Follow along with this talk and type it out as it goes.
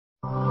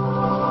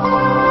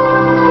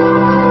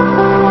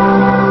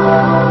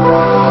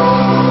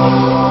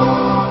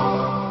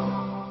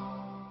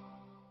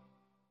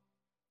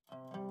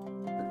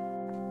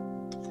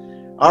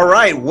All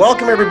right,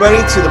 welcome everybody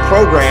to the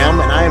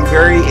program, and I am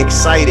very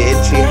excited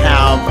to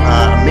have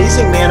an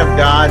amazing man of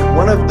God,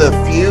 one of the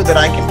few that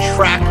I can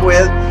track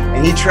with,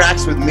 and he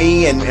tracks with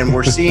me, and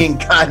we're seeing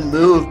God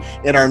move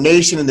in our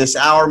nation in this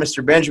hour.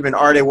 Mr. Benjamin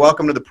Arde,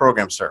 welcome to the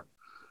program, sir.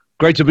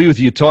 Great to be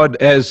with you, Todd.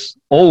 As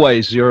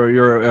always,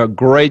 you're a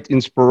great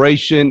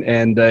inspiration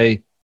and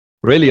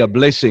really a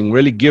blessing,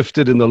 really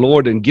gifted in the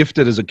Lord and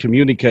gifted as a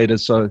communicator.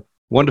 So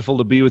wonderful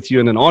to be with you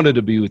and an honor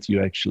to be with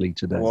you actually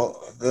today.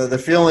 Well, the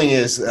feeling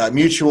is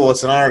mutual.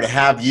 It's an honor to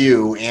have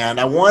you. And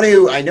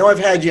I know I've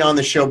had you on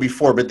the show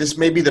before, but this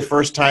may be the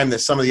first time that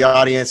some of the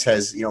audience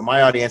has,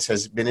 my audience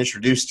has been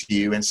introduced to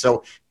you. And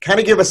so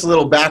kind of give us a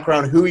little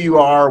background, who you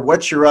are,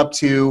 what you're up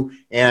to,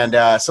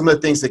 and some of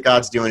the things that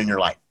God's doing in your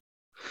life.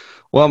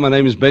 Well, my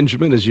name is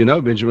Benjamin, as you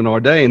know, Benjamin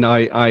Arde, and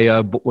I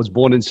was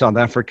born in South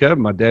Africa.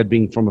 My dad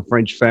being from a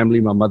French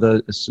family, my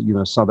mother,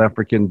 South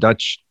African,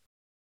 Dutch,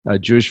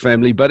 Jewish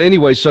family. But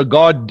anyway, so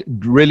God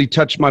really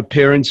touched my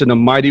parents in a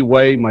mighty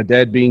way. My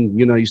dad being,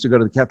 used to go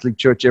to the Catholic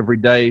Church every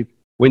day,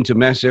 went to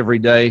Mass every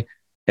day,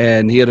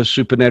 and he had a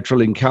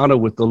supernatural encounter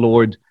with the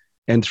Lord.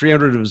 And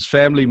 300 of his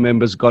family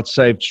members got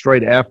saved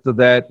straight after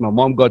that. My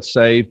mom got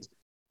saved,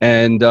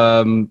 and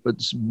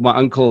my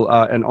uncle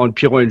and Aunt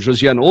Pierrot and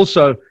Josiane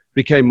also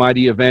became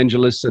mighty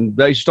evangelists, and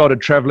they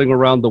started traveling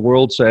around the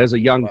world. So as a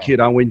young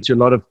kid, I went to a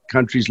lot of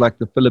countries like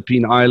the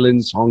Philippine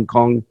Islands, Hong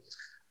Kong.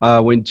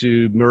 Went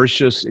to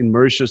Mauritius. In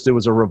Mauritius, there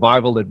was a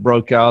revival that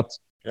broke out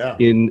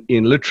in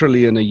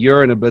literally in a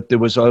year and a bit. There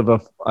was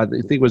I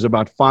think it was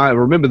about I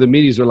remember the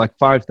meetings were like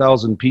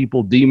 5,000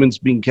 people, demons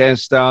being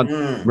cast out,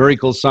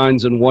 miracles,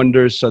 signs, and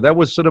wonders. So that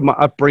was sort of my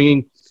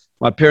upbringing.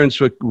 My parents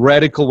were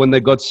radical when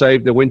they got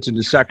saved. They went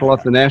into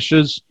sackcloth and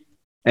ashes.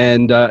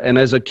 And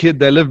as a kid,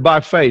 they lived by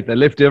faith. They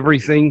left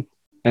everything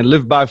and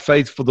lived by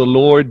faith for the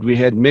Lord. We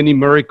had many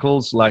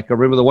miracles. Like I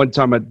remember the one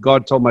time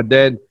God told my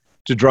dad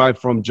to drive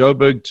from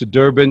Joburg to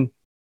Durban,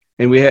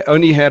 and we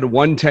only had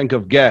one tank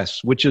of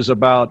gas, which is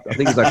about, I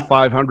think it's like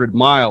 500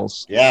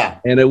 miles. Yeah.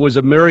 And it was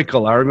a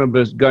miracle. I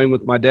remember going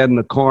with my dad in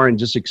the car and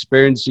just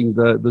experiencing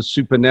the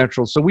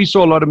supernatural. So we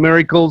saw a lot of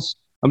miracles.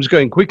 I'm just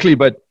going quickly,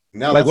 but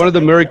one of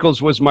the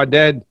miracles was my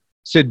dad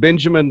said,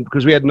 Benjamin,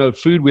 because we had no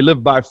food, we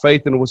lived by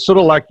faith, and it was sort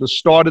of like the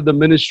start of the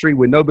ministry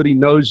where nobody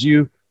knows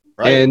you,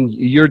 and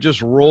you're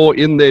just raw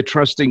in there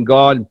trusting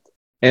God.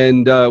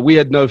 And we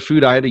had no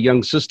food. I had a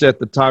young sister at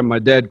the time. My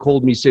dad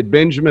called me, said,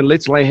 Benjamin,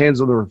 let's lay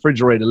hands on the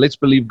refrigerator. Let's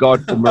believe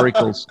God for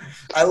miracles.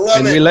 I love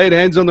it. And we laid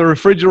hands on the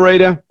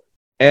refrigerator.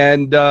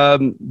 And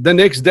the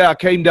next day I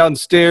came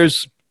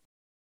downstairs,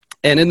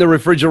 and in the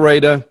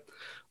refrigerator,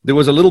 there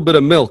was a little bit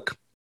of milk.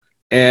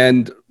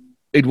 And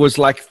it was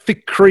like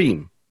thick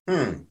cream.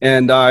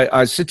 And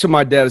I said to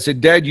my dad, I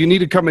said, Dad, you need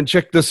to come and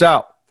check this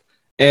out.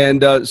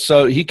 And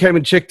so he came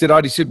and checked it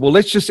out. He said, well,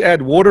 let's just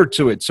add water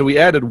to it. So we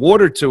added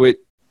water to it.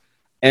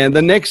 And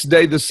the next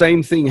day, the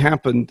same thing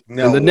happened.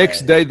 And the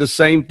next day, the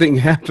same thing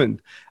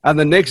happened. And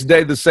the next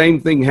day, the same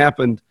thing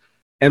happened.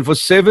 And for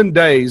 7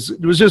 days,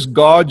 it was just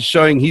God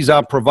showing he's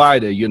our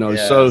provider,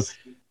 Yes.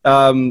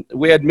 So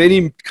we had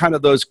many kind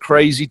of those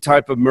crazy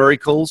type of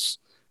miracles,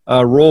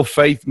 raw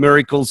faith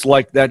miracles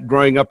like that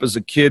growing up as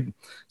a kid.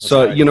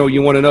 So,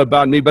 you want to know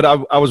about me, but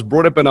I was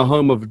brought up in a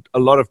home of a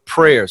lot of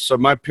prayer. So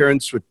my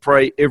parents would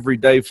pray every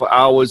day for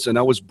hours, and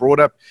I was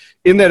brought up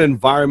in that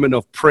environment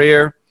of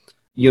prayer.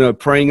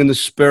 Praying in the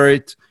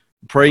Spirit,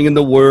 praying in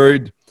the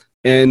Word,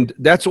 and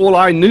that's all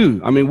I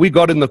knew. I mean, we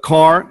got in the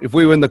car. If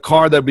we were in the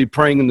car, they'd be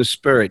praying in the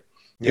Spirit.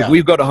 Yeah. If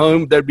we got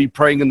home, they'd be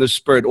praying in the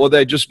Spirit, or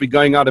they'd just be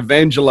going out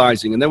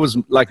evangelizing, and that was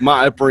like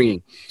my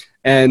upbringing.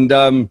 And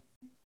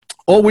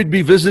or we'd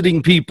be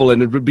visiting people,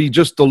 and it would be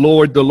just the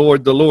Lord, the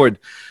Lord, the Lord.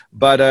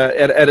 But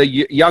at a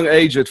young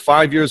age, at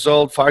 5 years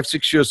old, 5,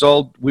 6 years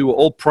old, we were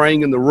all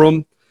praying in the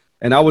room,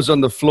 and I was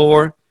on the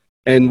floor.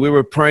 And we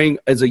were praying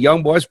as a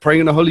young boy, praying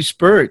in the Holy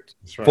Spirit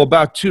for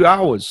about 2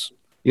 hours,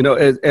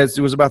 as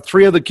there was about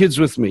 3 other kids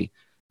with me.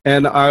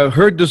 And I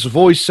heard this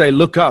voice say,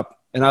 look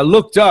up. And I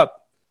looked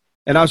up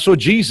and I saw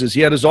Jesus.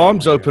 He had his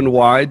arms open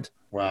wide.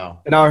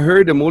 Wow. And I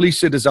heard him. All he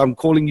said is, I'm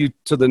calling you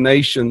to the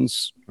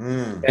nations.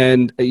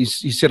 And he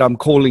said, I'm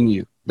calling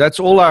you. That's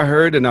all I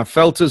heard. And I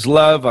felt his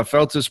love. I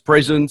felt his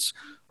presence.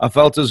 I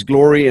felt his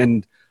glory.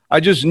 And I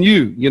just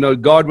knew,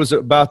 God was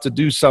about to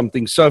do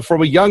something. So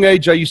from a young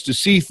age, I used to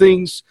see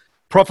things,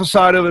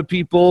 prophesied over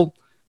people.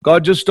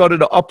 God just started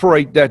to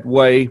operate that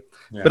way.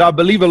 Yeah. But I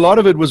believe a lot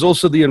of it was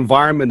also the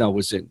environment I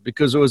was in,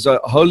 because it was a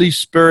Holy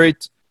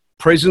Spirit,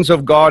 presence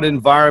of God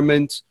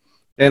environment.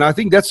 And I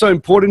think that's so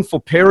important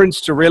for parents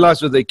to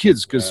realize with their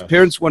kids, because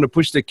parents want to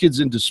push their kids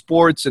into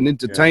sports and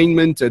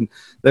entertainment, and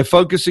they're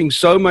focusing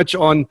so much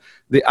on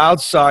the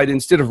outside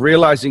instead of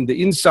realizing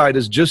the inside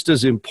is just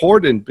as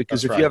important,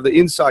 because if you have the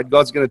inside,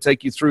 God's going to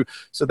take you through.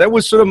 So that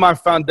was sort of my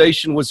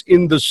foundation, was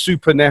in the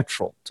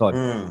supernatural,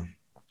 Todd.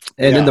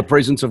 And in the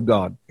presence of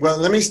God. Well,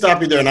 let me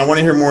stop you there, and I want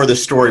to hear more of the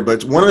story.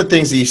 But one of the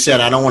things that you said,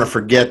 I don't want to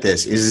forget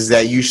this, is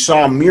that you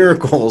saw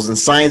miracles and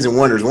signs and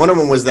wonders. One of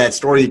them was that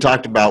story you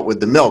talked about with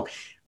the milk.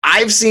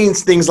 I've seen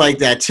things like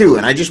that too,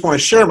 and I just want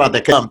to share about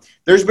that.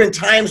 There's been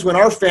times when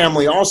our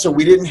family also,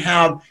 we didn't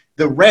have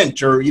the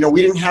rent, or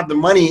we didn't have the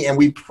money, and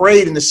we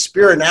prayed in the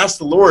Spirit and asked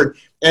the Lord,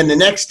 and the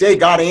next day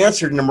God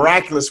answered in a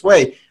miraculous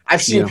way.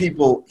 I've seen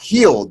people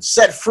healed,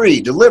 set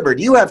free, delivered.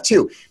 You have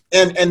too.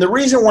 And the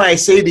reason why I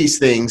say these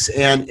things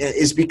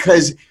is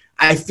because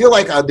I feel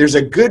like there's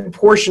a good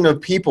portion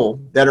of people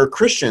that are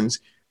Christians,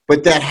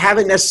 but that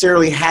haven't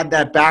necessarily had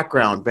that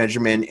background,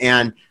 Benjamin,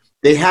 and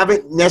they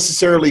haven't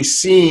necessarily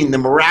seen the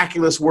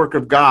miraculous work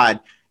of God.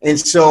 And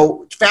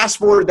so fast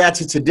forward that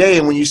to today,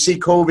 and when you see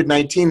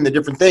COVID-19 and the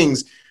different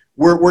things,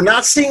 we're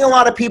not seeing a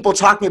lot of people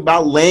talking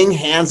about laying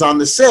hands on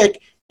the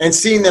sick and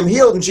seeing them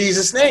healed in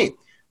Jesus' name.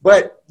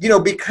 But,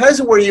 because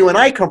of where you and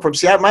I come from,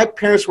 see, my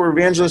parents were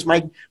evangelists.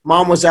 My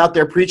mom was out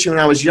there preaching when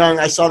I was young.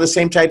 I saw the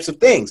same types of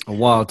things.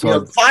 Wow,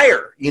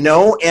 fire,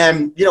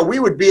 and, we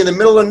would be in the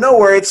middle of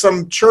nowhere at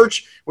some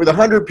church with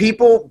 100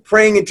 people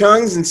praying in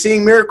tongues and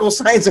seeing miracles,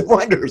 signs, and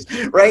wonders,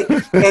 right?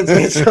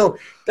 and so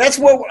that's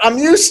what I'm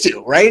used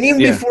to, right? And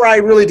even before I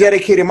really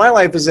dedicated my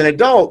life as an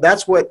adult,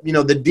 that's what, the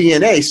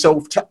DNA. So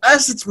to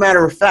us, it's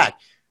matter of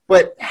fact.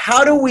 But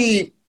how do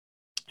we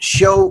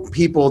show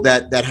people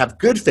that have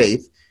good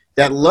faith,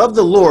 that love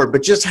the Lord,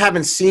 but just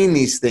haven't seen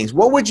these things?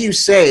 What would you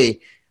say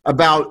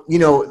about,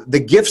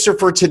 the gifts are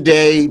for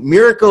today,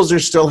 miracles are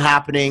still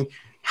happening?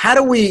 How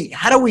do we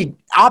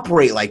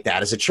operate like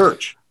that as a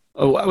church?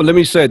 Oh, well, let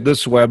me say it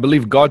this way. I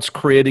believe God's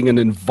creating an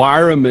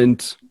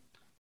environment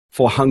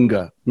for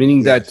hunger,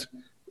 meaning that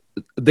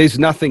there's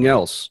nothing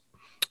else.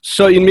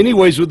 So in many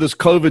ways with this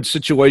COVID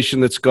situation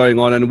that's going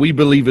on, and we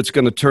believe it's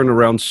going to turn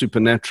around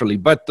supernaturally,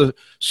 but the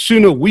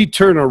sooner we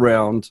turn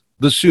around,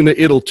 the sooner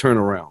it'll turn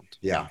around.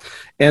 Yeah.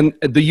 And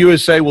the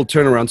USA will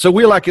turn around. So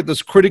we're like at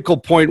this critical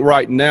point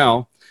right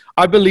now.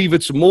 I believe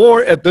it's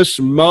more at this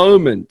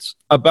moment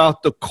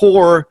about the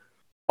core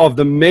of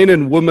the men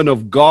and women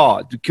of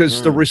God,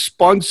 because the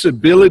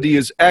responsibility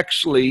is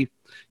actually,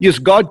 yes,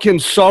 God can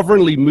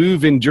sovereignly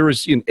move in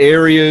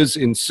areas,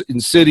 in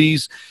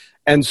cities,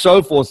 and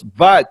so forth.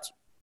 But,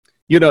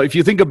 if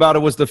you think about it,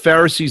 it was the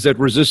Pharisees that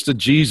resisted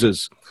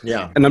Jesus.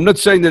 Yeah. And I'm not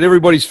saying that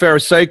everybody's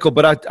Pharisaical,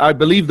 but I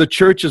believe the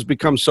church has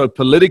become so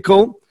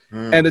political.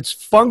 And it's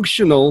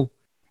functional.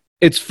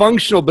 It's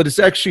functional, but it's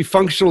actually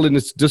functional in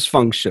its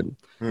dysfunction.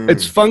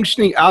 It's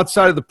functioning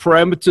outside of the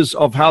parameters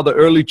of how the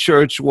early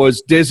church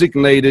was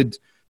designated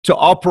to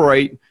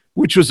operate,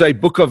 which was a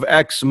Book of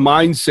Acts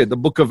mindset. The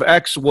Book of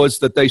Acts was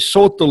that they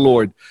sought the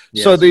Lord.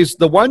 Yes. So there's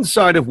the one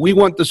side of we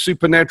want the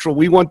supernatural,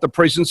 we want the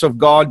presence of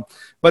God,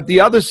 but the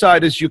other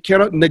side is you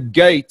cannot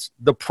negate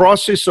the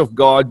process of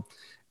God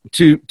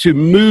to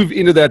move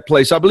into that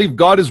place. I believe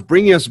God is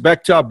bringing us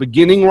back to our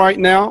beginning right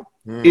now.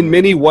 In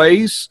many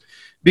ways,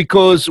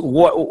 because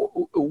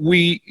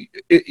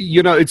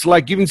it's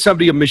like giving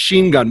somebody a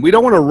machine gun. We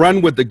don't want to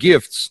run with the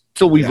gifts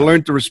till we've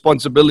learned the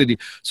responsibility.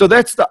 So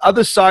that's the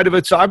other side of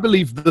it. So I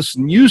believe this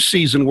new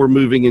season we're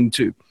moving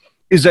into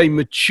is a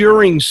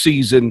maturing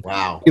season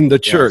in the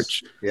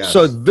church. Yes.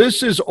 So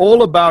this is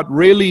all about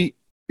really,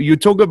 you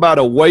talk about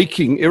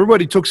awakening.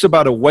 Everybody talks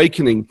about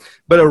awakening,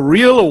 but a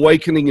real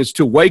awakening is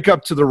to wake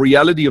up to the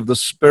reality of the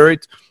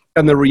Spirit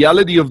and the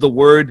reality of the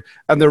Word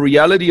and the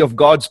reality of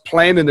God's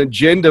plan and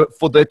agenda,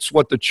 for that's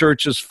what the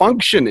church's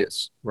function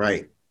is.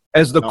 Right.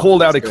 As the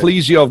called out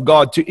ecclesia of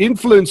God, to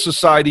influence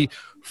society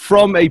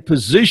from a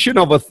position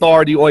of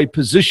authority or a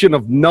position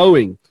of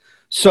knowing.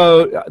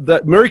 So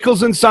the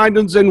miracles and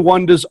signs and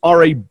wonders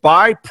are a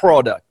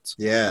byproduct.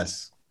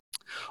 Yes.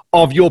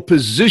 Of your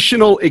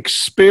positional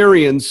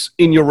experience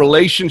in your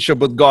relationship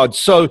with God.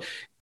 So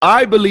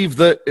I believe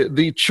that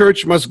the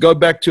church must go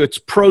back to its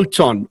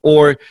proton,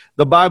 or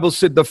the Bible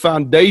said the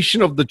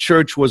foundation of the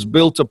church was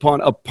built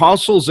upon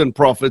apostles and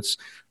prophets.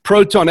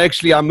 Proton,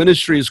 actually, our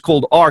ministry is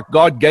called ARC.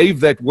 God gave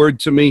that word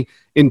to me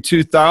in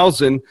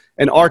 2000,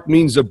 and ARC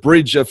means a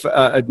bridge.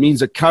 It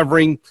means a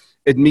covering.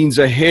 It means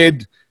a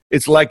head.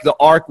 It's like the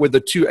ark where the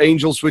two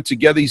angels were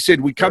together. He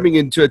said, we're coming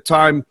into a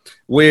time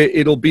where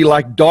it'll be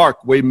like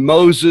dark, where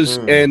Moses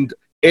and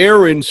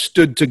Aaron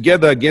stood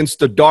together against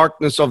the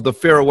darkness of the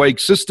Farawake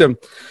system.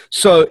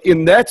 So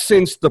in that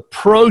sense, the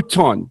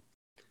proton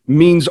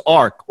means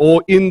ark,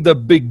 or in the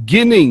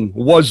beginning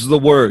was the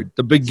word.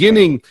 The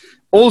beginning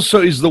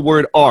also is the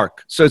word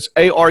ark. So it's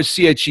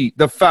A-R-C-H-E,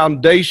 the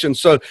foundation.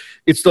 So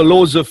it's the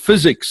laws of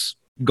physics.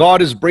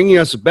 God is bringing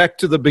us back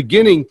to the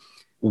beginning.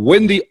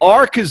 When the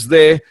ark is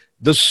there,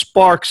 the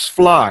sparks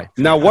fly.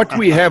 Now, what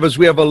we have is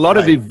we have a lot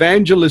of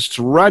evangelists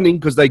running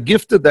because they're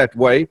gifted that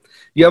way.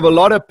 You have a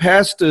lot of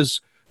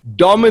pastors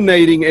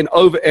dominating and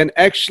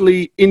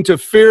actually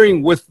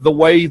interfering with the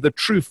way the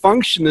true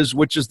function is,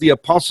 which is the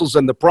apostles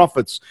and the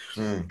prophets.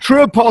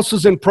 True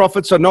apostles and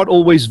prophets are not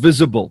always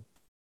visible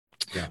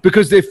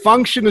because their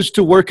function is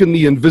to work in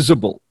the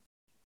invisible.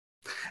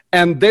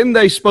 And then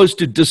they're supposed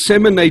to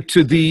disseminate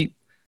to the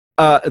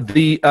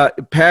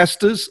the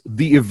pastors,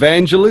 the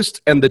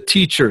evangelists, and the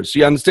teachers.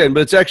 You understand?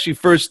 But it's actually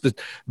first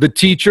the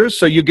teachers.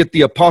 So you get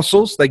the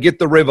apostles, they get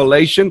the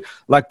revelation.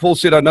 Like Paul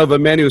said, I know of a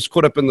man who was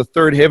caught up in the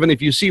third heaven.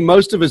 If you see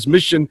most of his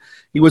mission,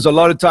 he was a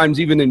lot of times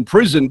even in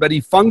prison, but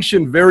he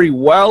functioned very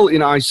well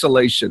in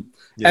isolation,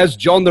 as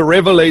John the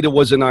Revelator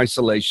was in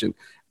isolation,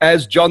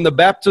 as John the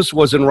Baptist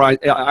was in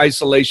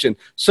isolation.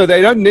 So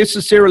they don't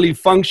necessarily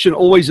function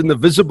always in the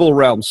visible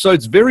realm. So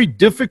it's very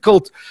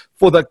difficult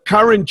for the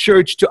current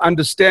church to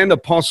understand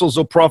apostles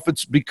or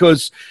prophets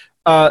because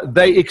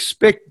they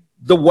expect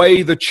the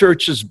way the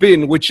church has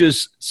been, which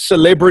is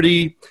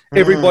celebrity,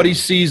 everybody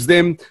sees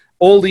them,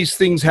 all these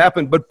things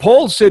happen. But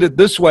Paul said it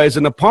this way as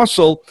an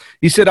apostle.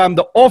 He said, I'm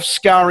the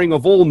offscouring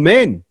of all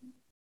men.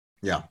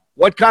 Yeah.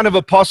 What kind of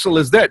apostle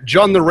is that?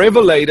 John the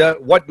Revelator,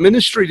 what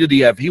ministry did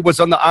he have? He was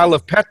on the Isle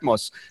of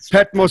Patmos.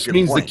 Patmos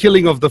means the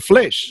killing of the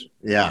flesh.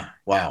 Yeah,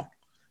 wow.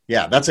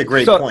 Yeah, that's a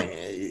great point.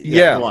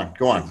 Yeah.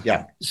 Go on.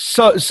 Yeah.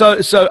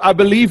 So I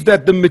believe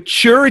that the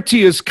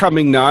maturity is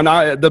coming now.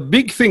 And the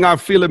big thing I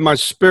feel in my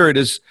spirit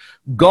is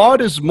God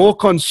is more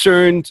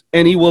concerned,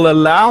 and he will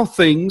allow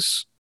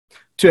things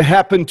to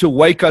happen to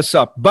wake us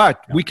up.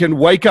 But we can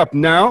wake up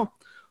now,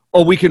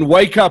 or we can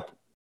wake up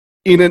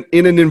in an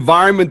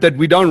environment that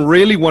we don't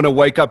really want to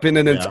wake up in,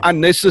 and it's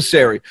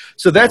unnecessary.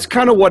 So that's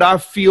kind of what I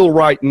feel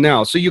right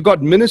now. So you've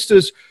got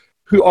ministers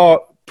who are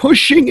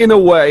pushing in a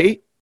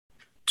way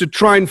to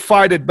try and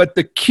fight it. But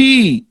the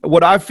key,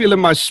 what I feel in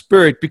my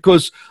spirit,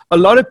 because a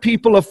lot of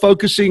people are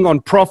focusing on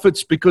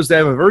prophets because they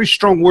have a very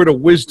strong word of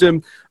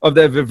wisdom, or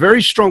they have a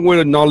very strong word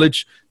of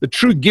knowledge. The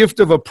true gift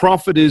of a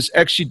prophet is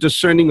actually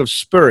discerning of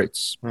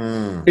spirits.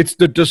 It's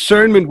the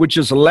discernment which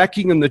is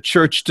lacking in the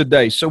church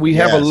today. So we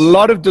have a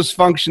lot of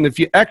dysfunction. If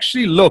you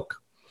actually look,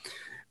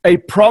 a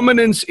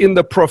prominence in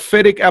the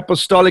prophetic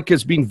apostolic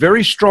has been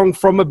very strong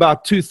from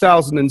about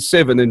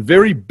 2007 and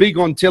very big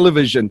on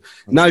television.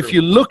 Now, if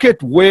you look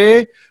at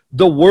where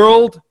the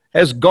world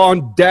has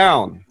gone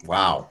down.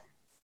 Wow.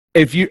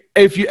 If you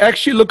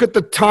actually look at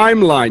the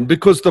timeline,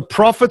 because the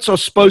prophets are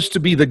supposed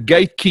to be the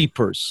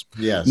gatekeepers.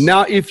 Yes.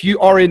 Now, if you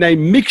are in a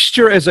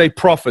mixture as a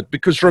prophet,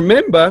 because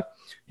remember,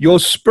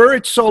 your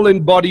spirit, soul,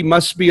 and body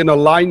must be in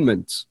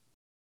alignment.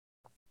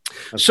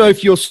 So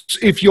if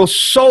your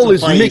soul is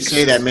funny mixed, you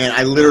say that, man.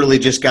 I literally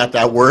just got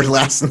that word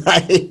last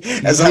night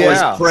as I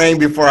was praying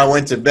before I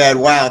went to bed.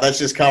 Wow, that's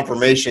just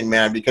confirmation,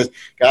 man, because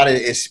God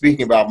is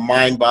speaking about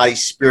mind, body,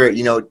 spirit,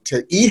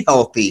 to eat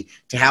healthy,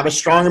 to have a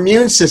strong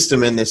immune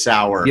system in this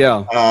hour.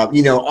 Yeah.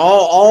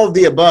 All of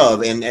the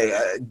above. And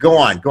go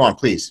on,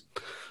 please.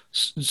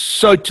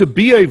 So to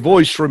be a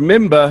voice,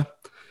 remember,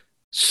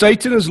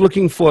 Satan is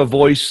looking for a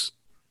voice.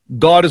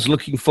 God is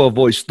looking for a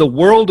voice. The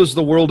world is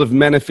the world of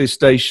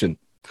manifestation.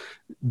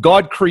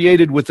 God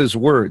created with his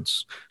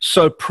words.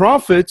 So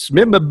prophets,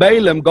 remember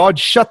Balaam, God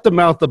shut the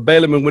mouth of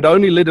Balaam and would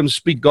only let him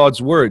speak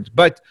God's words.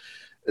 But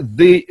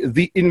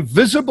the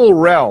invisible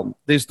realm,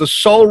 there's the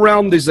soul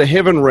realm, there's the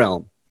heaven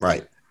realm.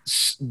 Right.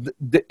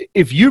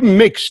 If you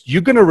mixed,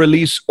 you're going to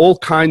release all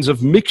kinds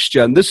of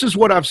mixture. And this is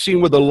what I've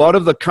seen with a lot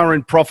of the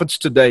current prophets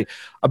today.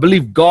 I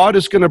believe God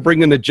is going to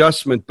bring an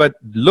adjustment, but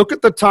look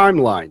at the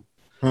timeline.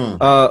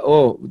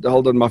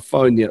 Hold on, my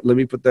phone yet. Let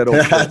me put that on.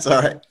 That's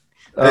all right.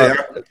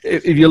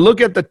 If you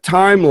look at the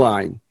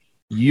timeline,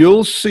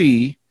 you'll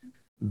see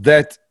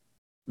that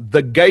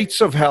the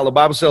gates of hell, the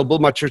Bible says, I'll build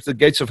my church, the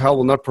gates of hell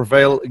will not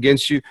prevail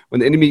against you.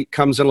 When the enemy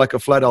comes in like a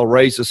flood, I'll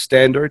raise a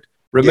standard.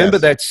 Remember,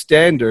 that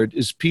standard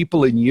is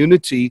people in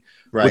unity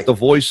with the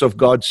voice of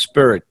God's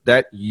Spirit.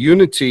 That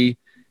unity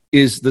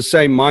is the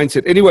same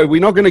mindset. Anyway,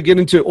 we're not going to get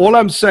into, all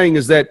I'm saying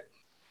is that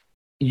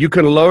you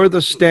can lower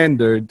the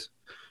standard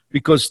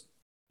because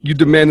you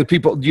demand the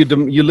people,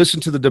 you listen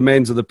to the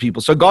demands of the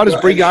people. So God is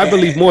bringing, I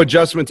believe, more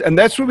adjustments. And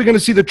that's where we're going to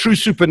see the true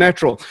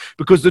supernatural.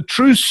 Because the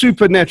true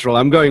supernatural,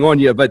 I'm going on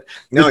here, but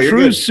the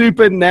true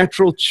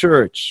supernatural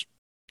church,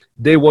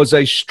 there was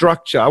a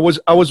structure. I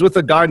was with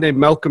a guy named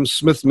Malcolm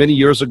Smith many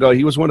years ago.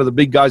 He was one of the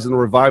big guys in the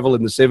revival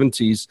in the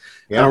 70s.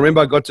 Yeah. And I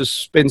remember I got to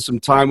spend some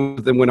time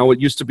with him when I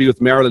used to be with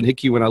Marilyn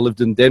Hickey when I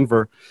lived in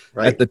Denver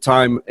at the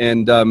time.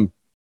 And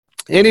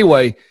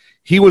anyway,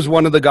 he was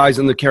one of the guys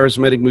in the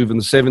charismatic move in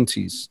the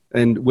 70s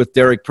and with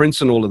Derek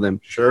Prince and all of them.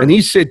 Sure. And he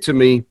said to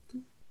me,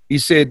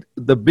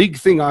 the big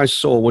thing I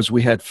saw was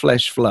we had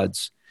flash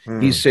floods.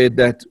 He said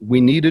that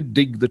we need to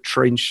dig the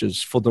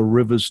trenches for the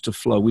rivers to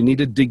flow. We need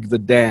to dig the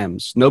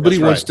dams. Nobody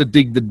wants to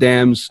dig the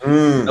dams.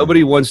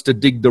 Nobody wants to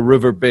dig the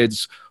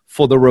riverbeds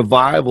for the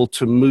revival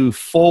to move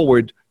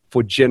forward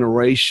for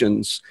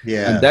generations.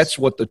 Yes. And that's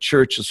what the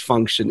church's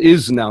function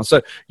is now.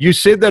 So you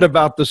said that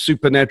about the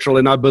supernatural,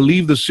 and I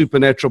believe the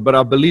supernatural, but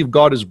I believe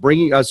God is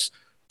bringing us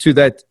to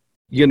that,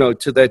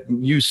 to that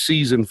new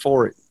season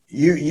for it.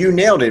 You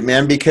nailed it,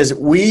 man, because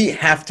we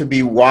have to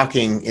be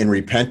walking in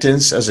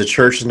repentance as a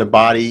church in the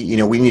body.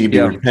 We need to be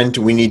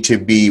repentant. We need to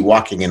be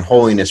walking in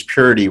holiness,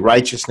 purity,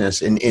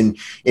 righteousness, and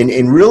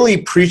in really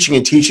preaching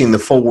and teaching the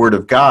full word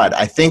of God.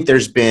 I think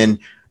there's been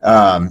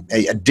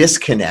a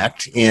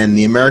disconnect in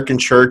the American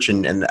church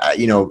and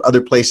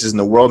other places in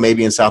the world,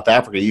 maybe in South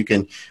Africa. You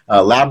can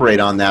elaborate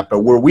on that, but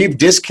where we've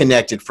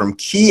disconnected from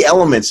key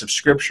elements of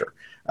Scripture.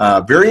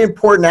 Very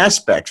important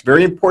aspects,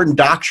 very important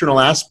doctrinal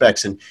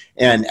aspects.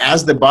 And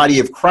as the body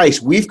of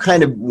Christ, we've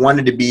kind of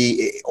wanted to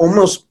be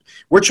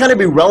we're trying to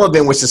be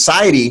relevant with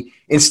society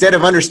instead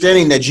of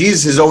understanding that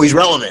Jesus is always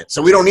relevant.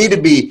 So we don't need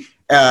to be,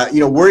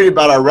 worried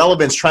about our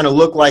relevance, trying to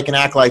look like and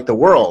act like the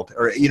world,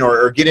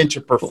 or get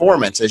into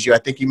performance, I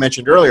think you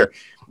mentioned earlier.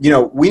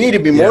 We need to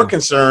be more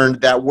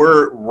concerned that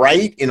we're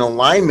right in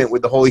alignment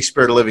with the Holy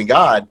Spirit of living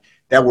God,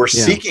 that we're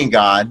seeking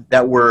God,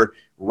 that we're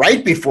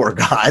right before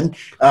God.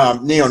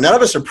 None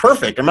of us are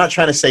perfect. I'm not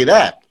trying to say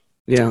that.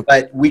 Yeah.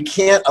 But we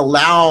can't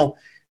allow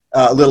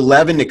a little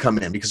leaven to come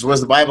in, because what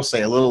does the Bible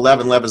say? A little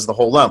leaven leavens the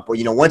whole lump.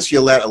 Well, once you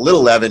let a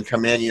little leaven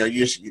come in,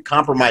 you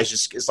compromise.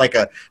 It's like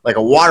a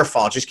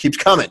waterfall. It just keeps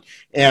coming.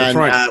 And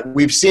right.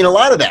 We've seen a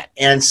lot of that.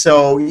 And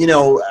so,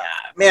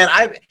 man,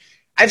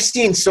 I've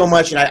seen so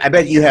much, and I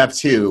bet you have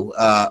too,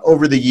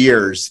 over the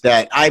years,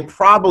 that I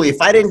probably, if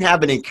I didn't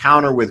have an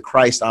encounter with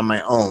Christ on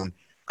my own,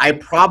 I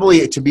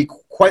probably, to be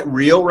quite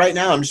real right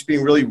now, I'm just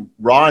being really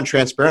raw and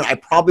transparent, I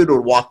probably would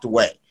have walked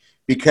away,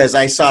 because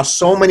I saw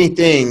so many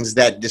things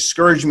that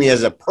discouraged me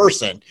as a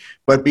person.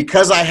 But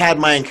because I had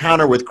my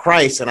encounter with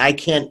Christ and I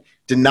can't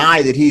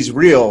deny that he's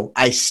real,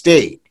 I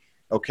stayed.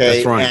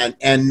 Okay. That's right.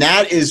 And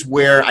that is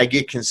where I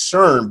get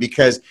concerned,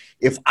 because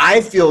if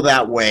I feel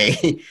that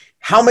way,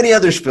 how many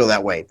others feel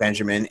that way,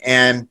 Benjamin?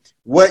 And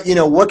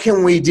what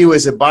can we do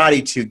as a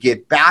body to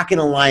get back in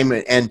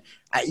alignment? And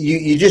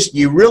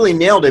you really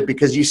nailed it,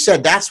 because you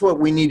said that's what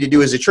we need to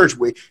do as a church.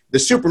 The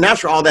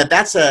supernatural, all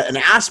that's an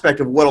aspect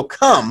of what'll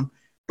come.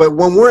 But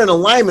when we're in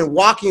alignment,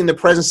 walking in the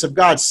presence of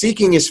God,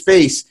 seeking his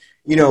face,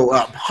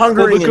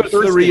 hungering and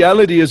thirsting. The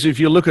reality is, if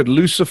you look at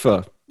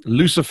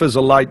Lucifer's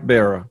a light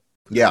bearer.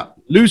 Yeah.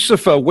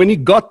 Lucifer, when he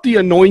got the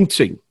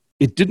anointing,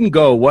 it didn't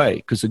go away,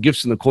 because the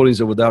gifts and the callings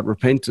are without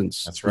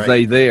repentance. That's right.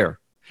 They there.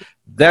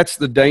 That's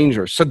the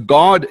danger. So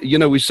God,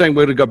 we're saying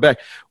we're to go back.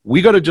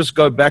 We got to just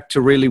go back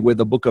to really where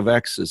the book of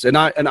Acts is. And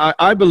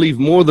I believe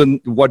more than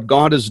what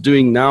God is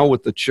doing now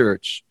with the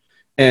church.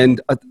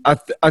 And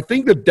I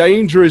think the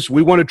danger is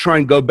we want to try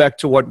and go back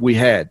to what we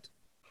had.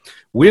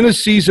 We're in a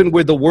season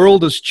where the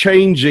world is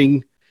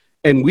changing,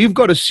 and we've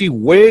got to see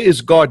where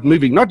is God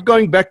moving, not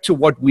going back to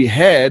what we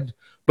had,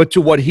 but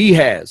to what he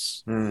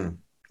has.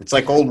 It's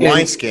like old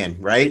wineskin,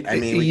 right? I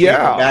mean, we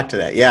can't go back to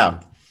that. Yeah.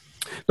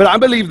 But I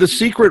believe the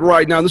secret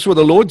right now, this is what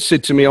the Lord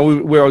said to me,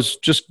 where I was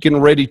just getting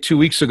ready 2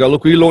 weeks ago.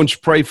 Look, we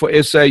launched Pray for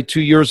SA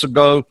 2 years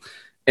ago,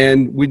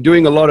 and we're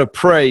doing a lot of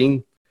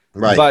praying.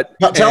 Right. But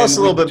tell us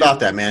a little bit about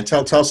that, man.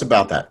 Tell us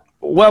about that.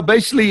 Well,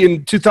 basically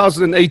in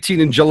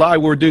 2018 in July,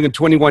 we were doing a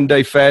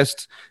 21-day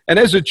fast. And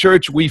as a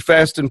church, we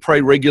fast and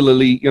pray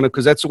regularly,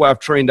 because that's the way I've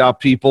trained our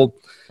people.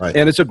 Right.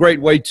 And it's a great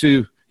way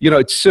to,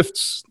 it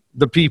sifts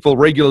the people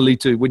regularly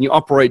to when you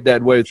operate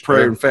that way with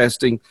prayer and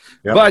fasting.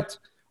 Yep. But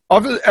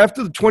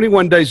after the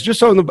 21 days,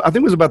 just on I think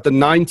it was about the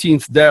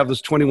 19th day of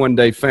this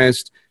 21-day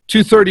fast,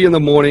 2:30 in the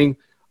morning,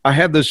 I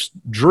had this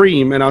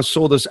dream, and I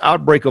saw this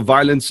outbreak of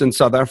violence in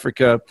South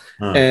Africa,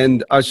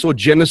 and I saw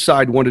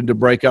genocide wanted to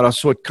break out. I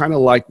saw it kind of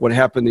like what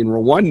happened in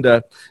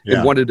Rwanda.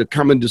 It wanted to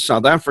come into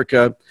South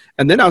Africa.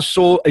 And then I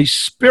saw a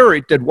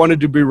spirit that wanted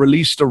to be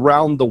released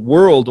around the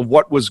world of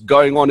what was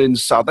going on in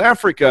South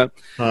Africa.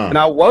 And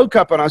I woke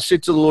up and I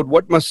said to the Lord,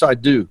 what must I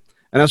do?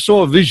 And I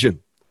saw a vision.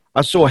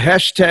 I saw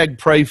hashtag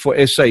Pray for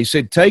SA. He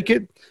said, take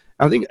it.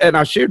 I think, and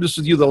I shared this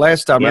with you the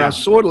last time, and I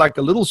saw it like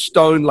a little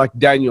stone, like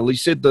Daniel. He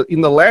said that in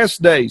the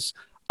last days,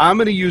 I'm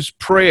going to use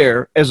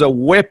prayer as a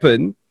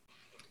weapon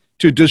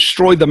to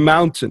destroy the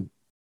mountain.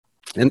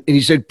 And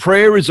he said,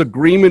 prayer is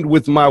agreement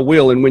with my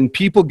will. And when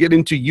people get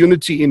into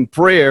unity in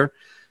prayer,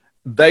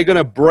 they're going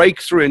to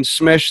break through and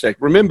smash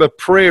that. Remember,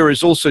 prayer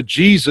is also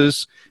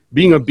Jesus.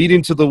 Being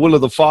obedient to the will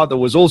of the Father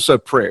was also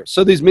prayer.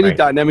 So there's many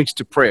dynamics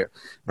to prayer.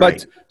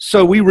 But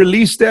so we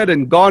released that,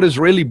 and God has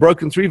really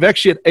broken through. We've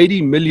actually had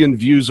 80 million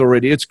views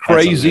already. It's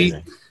crazy.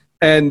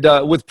 And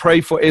with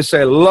Pray for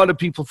SA, a lot of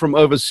people from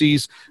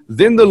overseas.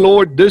 Then the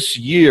Lord this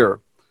year,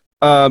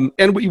 and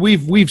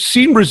we've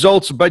seen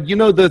results. But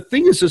the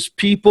thing is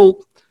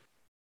people,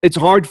 it's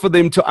hard for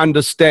them to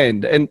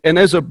understand. And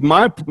as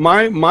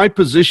my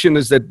position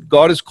is that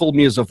God has called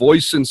me as a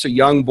voice since a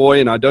young boy,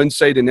 and I don't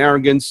say it in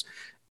arrogance,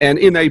 and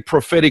in a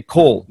prophetic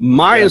call.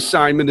 My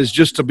assignment is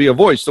just to be a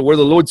voice. The word of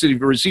the Lord said, if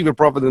you receive a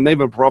prophet in the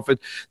name of a prophet,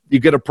 you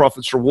get a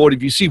prophet's reward.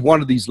 If you see one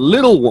of these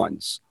little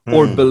ones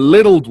or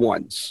belittled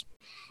ones,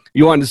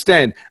 you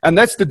understand. And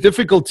that's the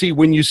difficulty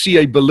when you see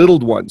a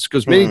belittled ones,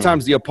 because many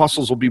times the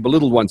apostles will be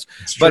belittled ones.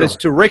 But it's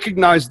to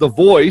recognize the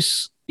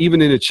voice,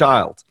 even in a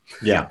child.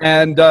 Yeah.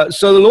 And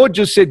so the Lord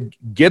just said,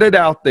 get it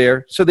out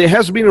there. So there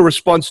has been a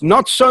response,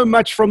 not so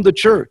much from the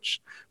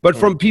church, but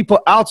from people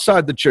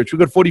outside the church. We've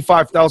got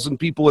 45,000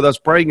 people with us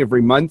praying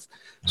every month.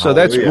 So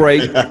that's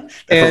great. And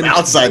from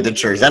outside the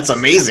church, that's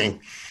amazing.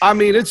 I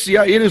mean, it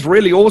is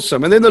really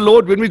awesome. And then the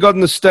Lord, when we got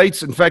in the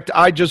States, in fact,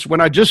 when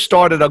I just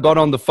started, I got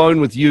on the phone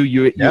with you.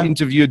 You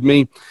interviewed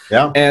me.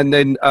 Yeah. And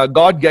then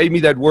God gave me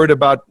that word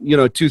about,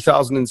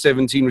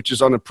 2017, which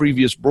is on a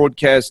previous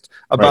broadcast,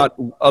 about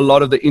a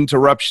lot of the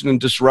interruption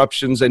and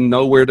disruptions and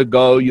nowhere to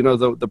go,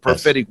 the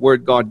prophetic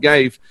word God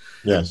gave.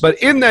 Yes.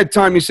 But in that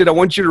time, he said, I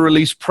want you to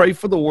release Pray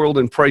for the World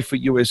and Pray for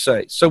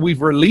USA. So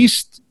we've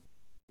released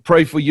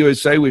Pray for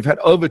USA. We've had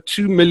over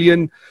 2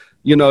 million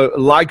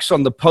likes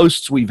on the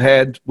posts we've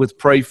had with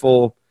Pray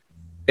for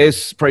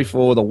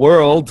the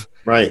World.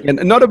 Right.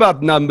 And not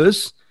about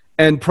numbers.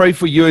 And Pray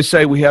for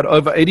USA, we had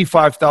over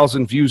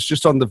 85,000 views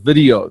just on the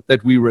video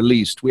that we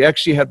released. We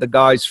actually had the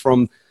guys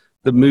from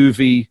the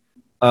movie,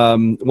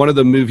 one of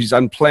the movies,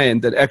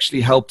 Unplanned, that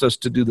actually helped us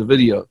to do the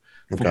video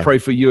for Pray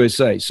for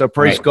USA. So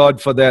praise God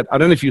for that. I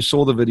don't know if you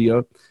saw the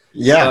video.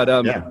 Yeah.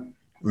 But,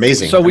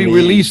 amazing. So we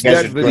released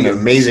that video. Doing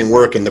amazing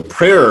work, and the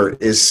prayer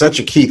is such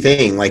a key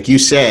thing. Like you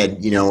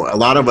said, a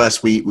lot of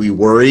us we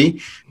worry,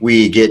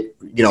 we get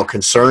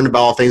concerned about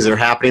all things that are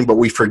happening, but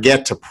we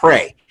forget to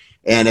pray.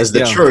 And as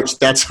the church,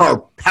 that's our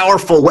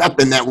powerful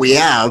weapon that we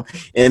have,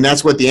 and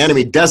that's what the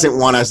enemy doesn't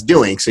want us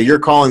doing. So you're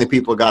calling the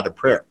people of God to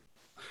prayer.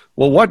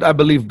 Well, what I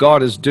believe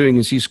God is doing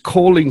is He's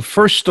calling.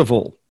 First of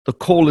all, the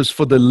call is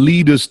for the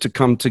leaders to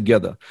come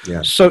together.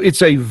 Yeah. So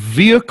it's a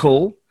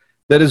vehicle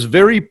that is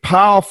very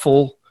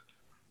powerful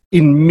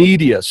in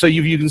media. So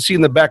you can see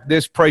in the back,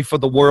 there's Pray for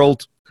the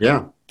World.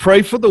 Yeah.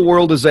 Pray for the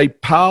World is a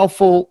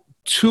powerful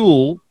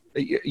tool.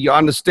 You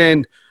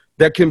understand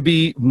that can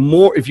be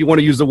more, if you want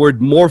to use the word,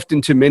 morphed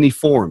into many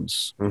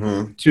forms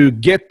to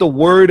get the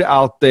word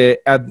out there.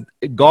 And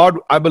God,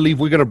 I believe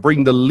we're going to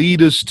bring the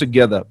leaders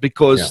together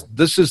because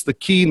this is the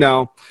key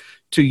now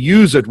to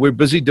use it. We're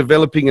busy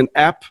developing an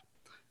app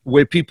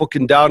where people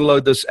can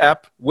download this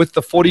app with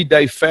the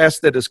 40-day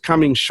fast that is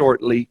coming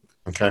shortly.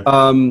 Okay.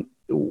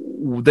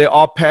 There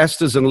are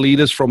pastors and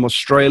leaders from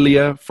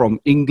Australia, from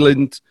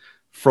England,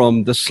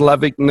 from the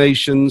Slavic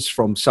nations,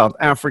 from South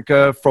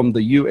Africa, from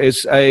the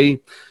USA,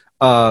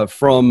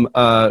 from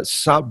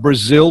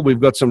Brazil.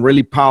 We've got some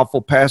really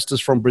powerful pastors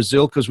from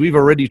Brazil because we've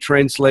already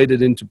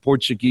translated into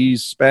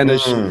Portuguese,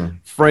 Spanish,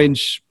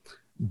 French,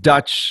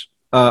 Dutch,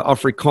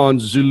 Afrikaans,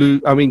 Zulu,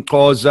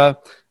 Xhosa,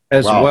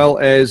 as well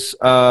as,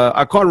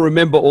 I can't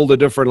remember all the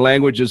different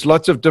languages,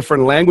 lots of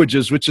different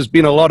languages, which has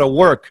been a lot of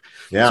work.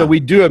 Yeah. So we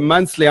do a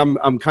monthly,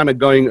 I'm kind of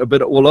going a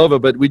bit all over,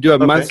 but we do a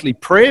monthly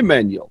prayer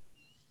manual.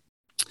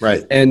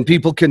 Right. And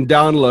people can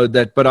download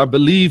that. But I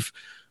believe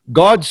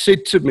God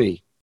said to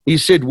me, He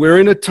said, we're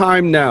in a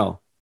time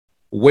now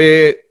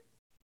where,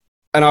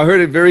 and I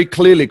heard it very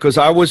clearly because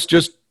I was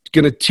just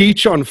going to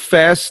teach on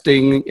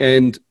fasting.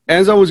 And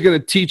as I was going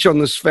to teach on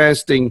this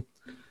fasting,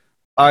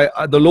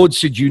 the Lord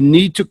said, you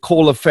need to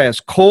call a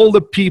fast. Call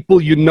the people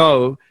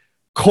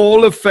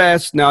call a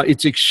fast now.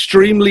 It's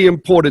extremely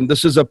important.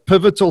 This is a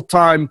pivotal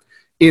time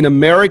in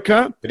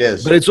America. It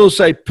is. But it's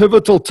also a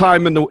pivotal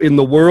time in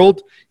the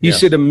world. He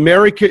said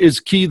America is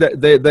key.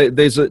 That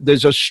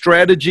there's a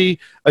strategy,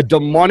 a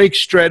demonic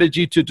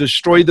strategy to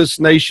destroy this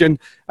nation.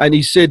 And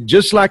he said,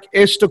 just like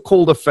Esther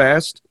called a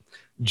fast,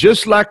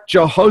 just like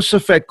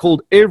Jehoshaphat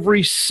called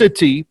every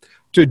city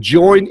to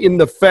join in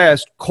the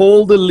fast,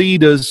 call the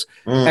leaders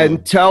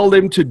and tell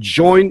them to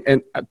join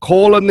and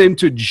call on them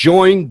to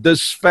join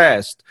this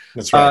fast,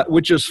 That's right.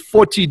 which is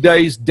 40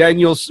 days.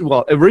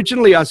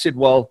 Originally I said,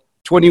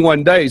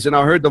 21 days. And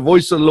I heard the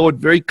voice of the Lord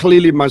very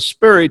clearly in my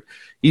spirit.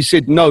 He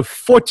said, no,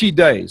 40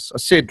 days. I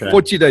said,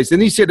 40 days.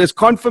 And he said, as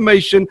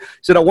confirmation, he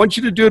said, I want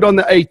you to do it on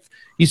the 8th.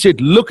 He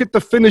said, look at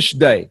the finish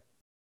day.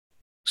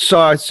 So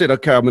I said,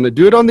 okay, I'm going to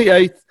do it on the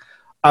 8th.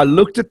 I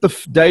looked at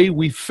the day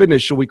we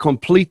finish, or we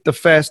complete the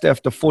fast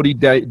after 40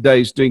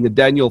 days doing the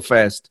Daniel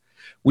fast.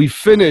 We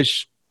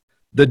finish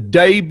the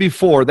day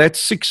before, that's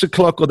 6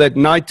 o'clock or that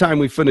nighttime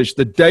we finish.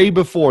 The day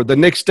before, the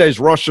next day is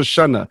Rosh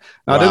Hashanah.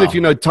 Now, I don't know if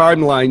you know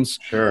timelines,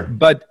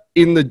 but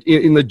in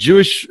the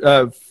Jewish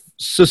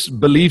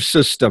belief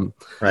system,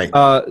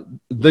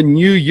 the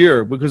new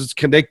year, because it's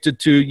connected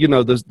to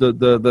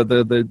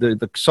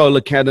the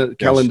solar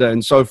calendar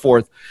and so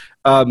forth,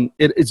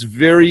 it's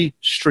very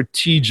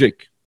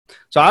strategic.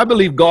 So I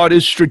believe God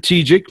is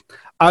strategic.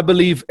 I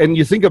believe, and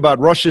you think about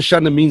Rosh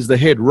Hashanah means the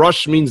head.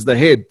 Rosh means the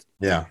head.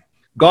 Yeah.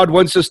 God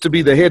wants us to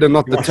be the head and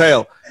not the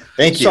tail.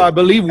 Thank you. So I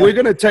believe we're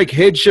going to take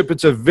headship.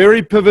 It's a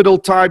very pivotal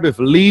time. If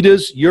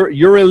leaders,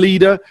 you're a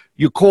leader,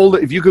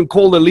 if you can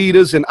call the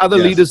leaders and other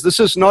leaders, this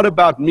is not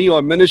about me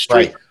or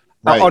ministry.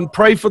 Right. On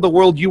Pray for the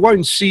World, you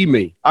won't see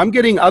me. I'm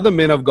getting other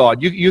men of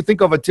God. You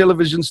think of a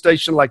television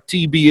station like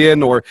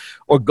TBN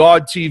or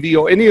God TV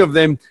or any of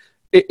them.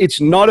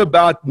 It's not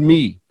about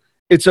me.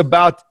 It's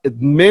about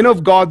men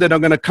of God that are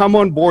going to come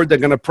on board. They're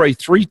going to pray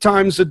 3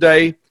 times a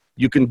day.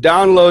 You can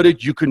download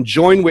it. You can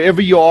join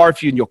wherever you are.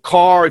 If you're in your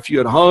car, if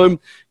you're at home,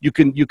 you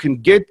can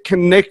get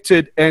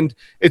connected. And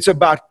it's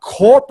about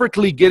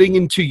corporately getting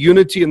into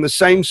unity in the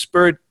same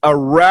spirit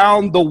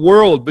around the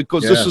world,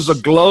 because this is a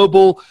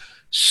global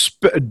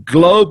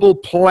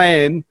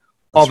plan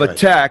of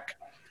attack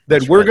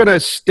that we're going to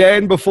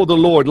stand before the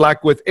Lord,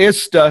 like with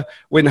Esther,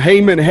 when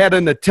Haman had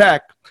an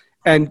attack,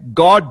 and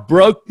God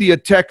broke the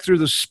attack through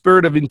the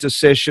spirit of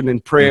intercession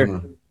and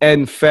prayer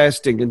and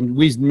fasting. And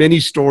many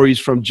stories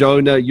from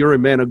Jonah. You're a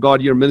man of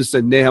God. You're a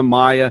minister,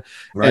 Nehemiah.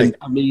 Right.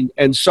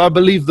 And so I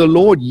believe the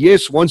Lord,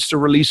 yes, wants to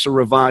release a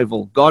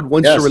revival. God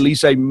wants to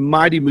release a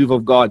mighty move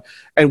of God.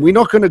 And we're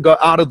not going to go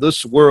out of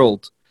this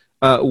world,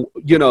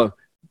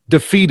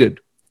 defeated.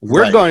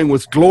 We're going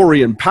with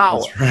glory and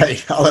power. That's right.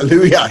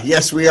 Hallelujah.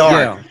 Yes, we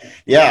are.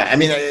 Yeah. I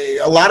mean,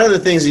 a lot of the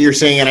things that you're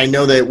saying, and I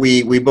know that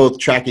we both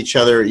track each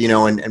other,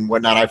 and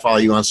whatnot. I follow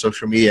you on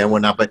social media and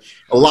whatnot, but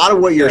a lot of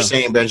what you're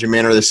saying,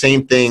 Benjamin, are the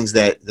same things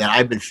that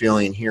I've been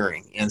feeling and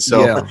hearing. And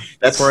so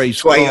that's why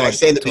I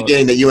say in the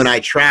beginning that you and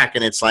I track,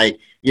 and it's like,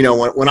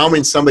 when I'm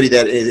in somebody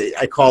that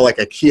I call like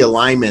a key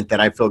alignment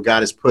that I feel God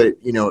has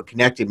put,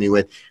 connected me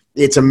with,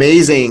 it's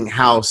amazing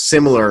how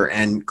similar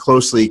and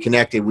closely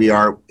connected we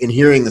are in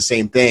hearing the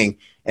same thing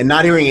and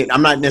not hearing it.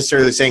 I'm not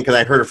necessarily saying because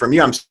I heard it from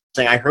you. I'm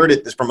saying I heard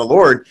it from the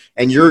Lord,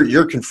 and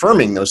you're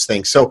confirming those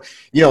things. So,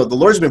 the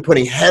Lord's been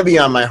putting heavy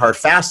on my heart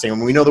fasting.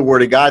 And we know the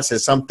Word of God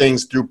says some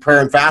things through prayer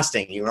and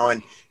fasting,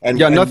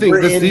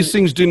 these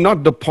things do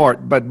not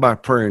depart but by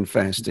prayer and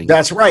fasting.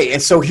 That's right. And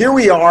so here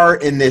we are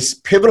in this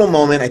pivotal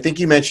moment. I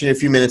think you mentioned a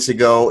few minutes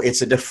ago,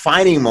 it's a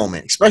defining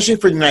moment, especially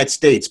for the United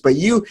States. But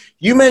you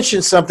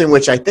mentioned something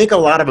which I think a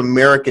lot of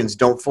Americans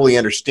don't fully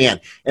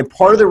understand. And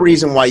part of the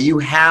reason why you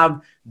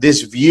have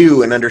this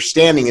view and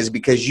understanding is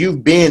because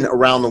you've been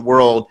around the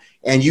world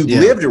and you've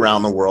lived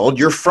around the world.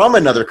 You're from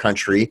another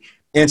country.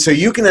 And so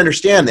you can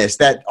understand this,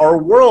 that our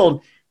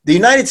world, the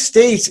United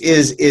States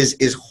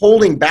is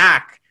holding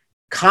back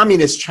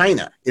communist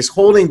China, is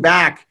holding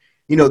back,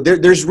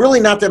 there's really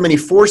not that many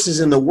forces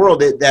in the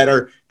world that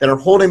are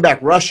holding back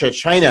Russia,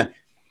 China.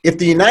 If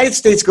the United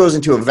States goes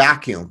into a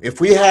vacuum,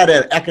 if we had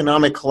an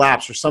economic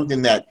collapse or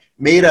something that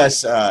made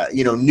us,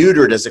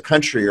 neutered as a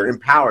country or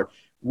empowered,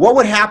 what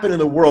would happen in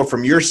the world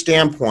from your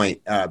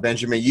standpoint,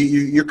 Benjamin?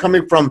 You're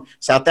coming from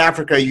South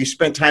Africa. You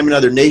spent time in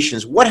other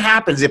nations. What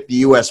happens if the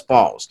U.S.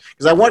 falls?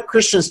 Because I want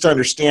Christians to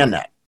understand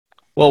that.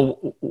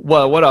 Well,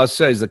 what I'll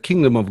say is the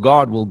kingdom of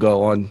God will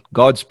go on.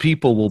 God's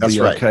people will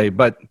be okay.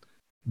 But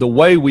the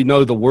way we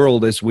know the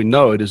world as we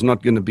know it is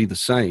not going to be the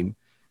same.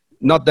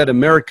 Not that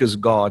America's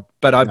God,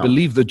 but I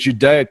believe the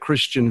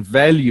Judeo-Christian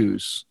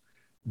values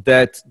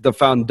that the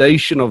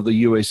foundation of the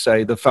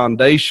USA, the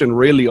foundation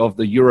really of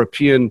the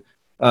European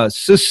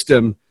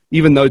system,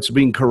 even though it's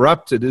been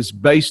corrupted, is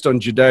based on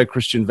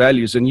Judeo-Christian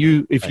values. And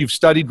if you've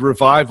studied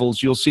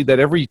revivals, you'll see that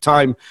every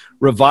time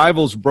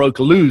revivals broke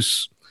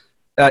loose,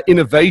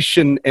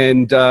 innovation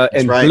and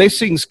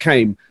blessings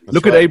came.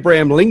 Look at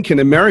Abraham Lincoln.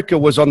 America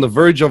was on the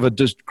verge of a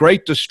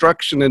great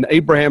destruction, and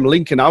Abraham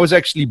Lincoln, I was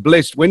actually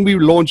blessed. When we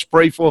launched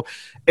Pray for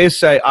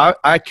SA,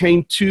 I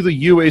came to the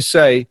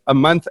USA a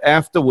month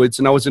afterwards,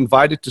 and I was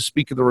invited to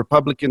speak at the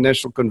Republican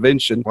National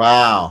Convention.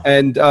 Wow.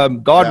 And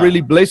God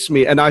really blessed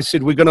me, and I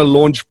said, we're going to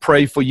launch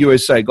Pray for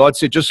USA. God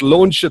said, just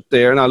launch it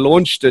there, and I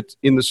launched it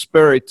in the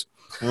Spirit.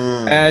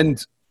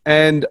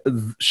 And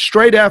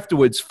straight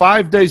afterwards,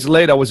 5 days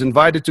later, I was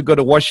invited to go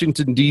to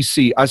Washington,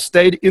 D.C. I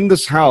stayed in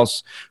this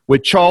house where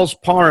Charles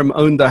Parham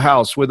owned the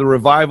house, where the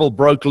revival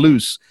broke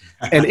loose.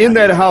 And in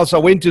that house, I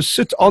went to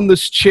sit on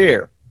this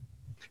chair.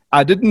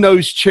 I didn't know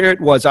whose chair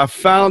it was. I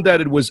found that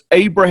it was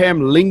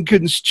Abraham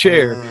Lincoln's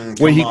chair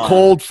where he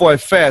called for a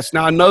fast.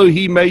 Now, I know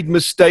he made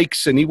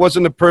mistakes and he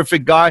wasn't a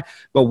perfect guy,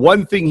 but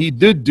one thing he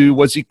did do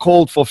was he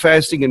called for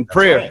fasting and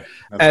prayer.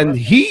 And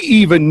he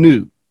even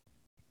knew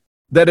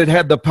that it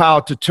had the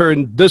power to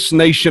turn this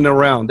nation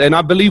around. And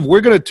I believe we're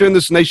going to turn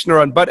this nation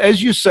around. But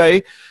as you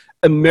say,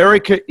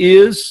 America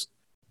is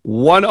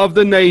one of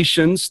the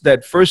nations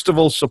that, first of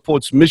all,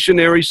 supports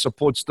missionaries,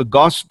 supports the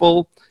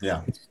gospel,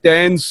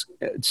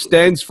 it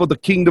stands for the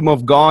kingdom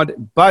of God,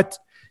 but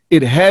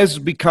it has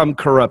become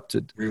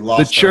corrupted.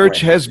 The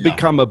church has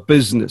become a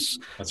business.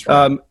 That's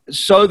right.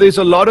 So there's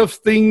a lot of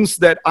things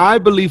that I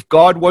believe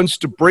God wants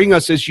to bring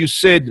us, as you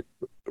said,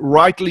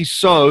 rightly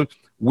so.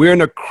 We're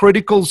in a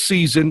critical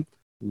season.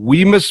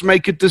 We must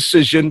make a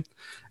decision,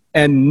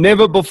 and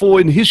never before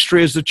in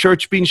history has the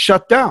church been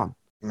shut down.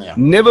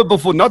 Never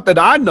before, not that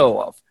I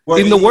know of,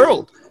 in the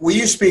world. Will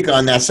you speak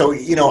on that? So,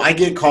 I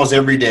get calls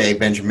every day,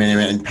 Benjamin,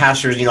 and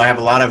pastors, I have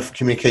a lot of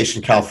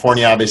communication in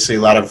California, obviously,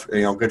 a lot of,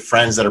 good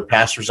friends that are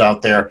pastors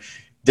out there.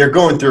 They're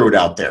going through it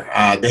out there.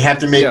 They have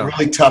to make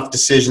really tough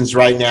decisions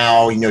right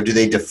now. Do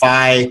they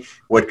defy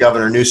what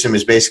Governor Newsom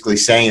is basically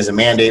saying is a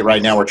mandate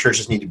right now where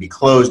churches need to be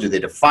closed? Do they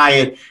defy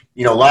it?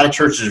 A lot of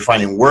churches are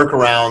finding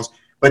workarounds.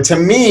 But to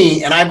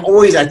me, and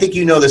I think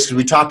you know this because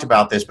we talked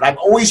about this, but I've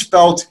always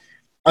felt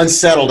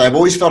unsettled. I've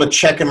always felt a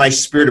check in my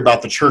spirit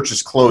about the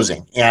churches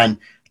closing. And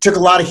I took a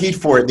lot of heat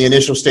for it in the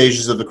initial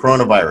stages of the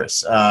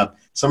coronavirus.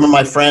 Some of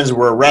my friends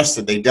were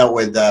arrested. They dealt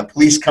with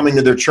police coming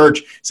to their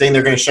church saying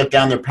they're going to shut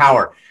down their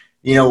power.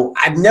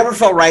 I've never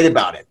felt right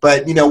about it,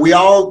 but, we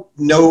all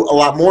know a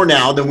lot more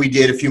now than we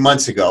did a few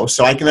months ago.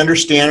 So I can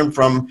understand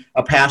from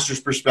a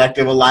pastor's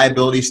perspective, a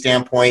liability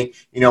standpoint.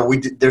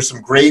 There's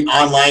some great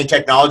online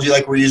technology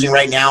like we're using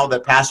right now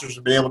that pastors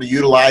have been able to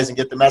utilize and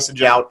get the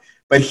message out.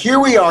 But here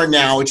we are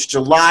now. It's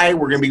July.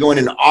 We're going to be going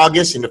into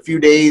August in a few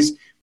days.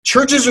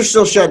 Churches are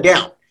still shut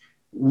down.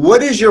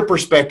 What is your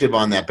perspective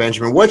on that,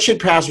 Benjamin? What should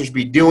pastors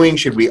be doing?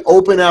 Should we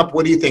open up?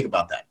 What do you think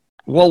about that?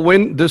 Well,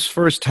 when this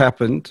first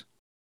happened,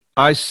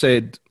 I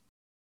said,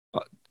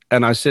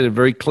 and I said it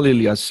very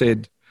clearly, I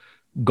said,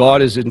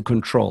 God is in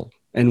control.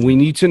 And we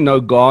need to know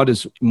God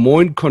is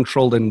more in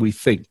control than we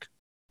think.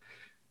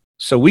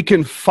 So we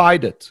can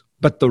fight it,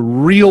 but the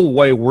real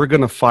way we're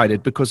going to fight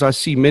it, because I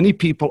see many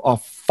people are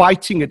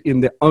fighting it in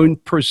their own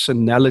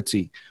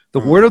personality. The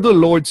word of the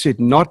Lord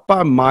said, not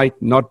by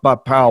might, not by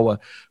power,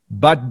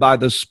 but by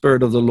the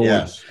Spirit of the Lord.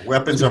 Yes,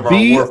 weapons of our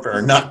warfare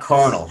are not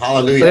carnal.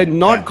 Hallelujah. They're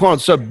not carnal.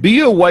 So be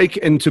awake,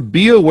 and to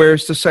be aware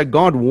is to say,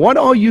 God, what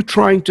are you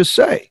trying to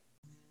say?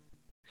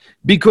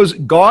 Because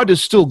God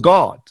is still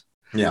God.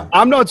 Yeah.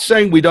 I'm not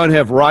saying we don't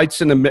have rights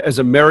as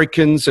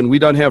Americans, and we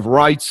don't have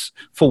rights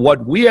for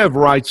what we have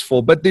rights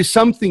for, but there's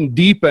something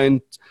deeper,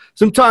 and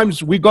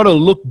sometimes we got to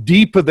look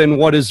deeper than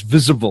what is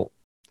visible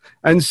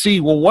and see,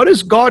 well, what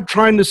is God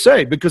trying to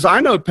say? Because I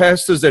know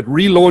pastors that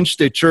relaunched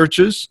their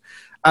churches,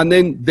 and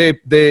then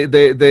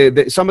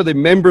some of the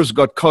members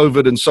got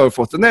COVID and so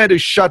forth, and they had to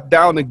shut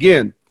down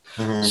again.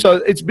 Mm-hmm. So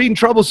it's been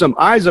troublesome.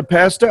 I, as a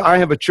pastor, I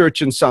have a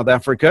church in South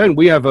Africa, and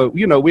we have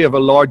a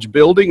large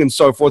building and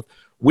so forth.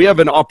 We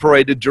haven't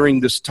operated during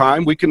this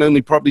time. We can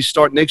only probably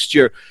start next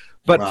year.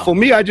 But For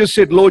me, I just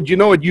said, Lord, you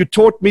know what? You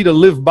taught me to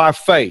live by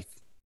faith.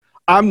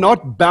 I'm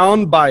not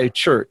bound by a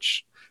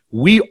church.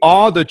 We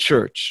are the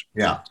church.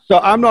 Yeah. So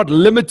I'm not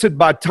limited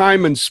by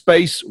time and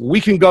space. We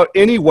can go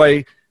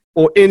anyway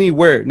or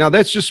anywhere. Now,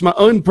 that's just my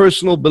own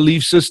personal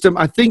belief system.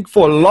 I think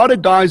for a lot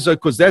of guys, though,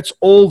 because that's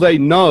all they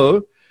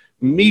know,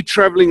 me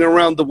traveling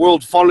around the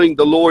world, following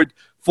the Lord,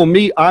 for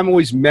me, I'm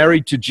always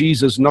married to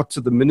Jesus, not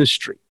to the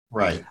ministry.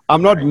 Right.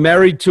 I'm not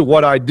married to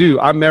what I do.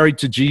 I'm married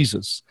to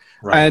Jesus.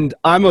 Right. And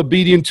I'm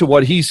obedient to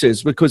what he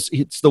says because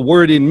it's the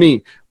word in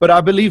me. But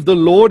I believe the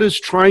Lord is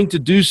trying to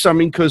do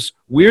something because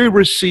what we're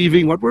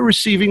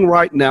receiving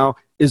right now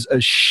is a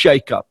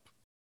shakeup.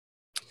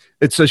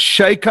 It's a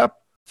shakeup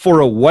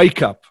for a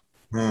wake up.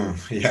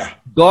 Yeah.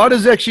 God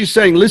is actually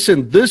saying,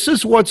 listen, this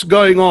is what's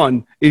going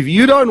on. If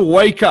you don't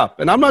wake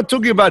up, and I'm not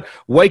talking about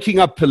waking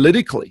up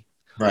politically.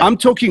 Right. I'm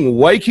talking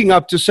waking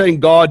up to saying,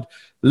 God,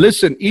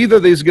 listen, either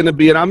there's going to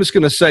be, and I'm just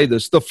going to say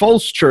this, the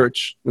false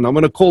church, and I'm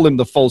going to call them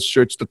the false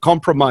church, the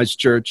compromised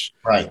church,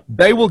 right?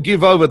 They will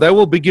give over. They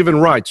will be given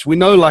rights. We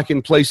know, like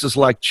in places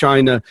like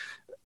China,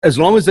 as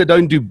long as they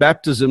don't do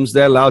baptisms,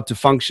 they're allowed to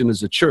function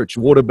as a church,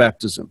 water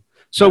baptism.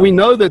 So we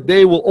know that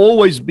there will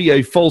always be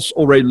a false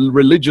or a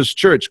religious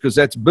church because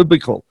that's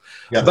biblical.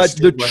 Yeah, but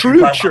the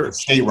true church,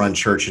 state-run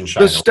church in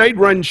China. The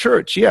state-run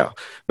church, yeah.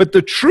 But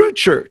the true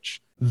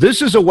church,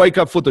 this is a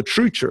wake-up for the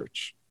true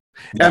church.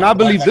 Yeah, and I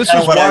believe this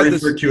is what I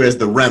refer to as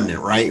the remnant,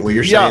 right? What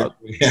you're saying.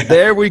 Yeah,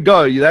 there we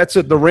go. That's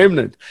it, the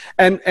remnant.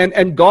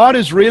 And God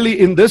is really,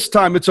 in this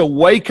time, it's a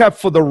wake-up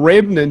for the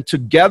remnant to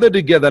gather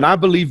together. And I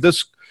believe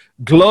this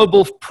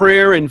global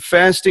prayer and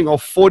fasting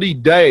of 40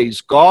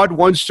 days, God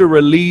wants to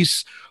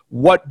release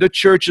what the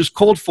church is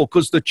called for,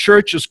 because the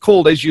church is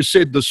called, as you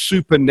said, the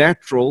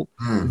supernatural,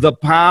 the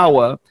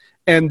power,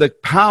 and the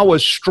power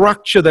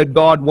structure that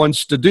God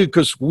wants to do,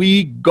 because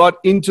we got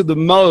into the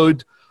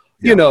mode,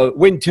 you know,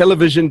 when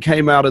television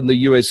came out in the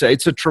USA.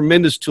 It's a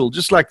tremendous tool,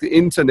 just like the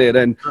internet,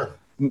 and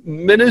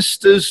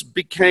ministers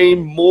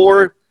became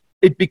more,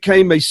 it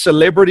became a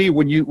celebrity.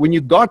 When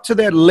you got to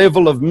that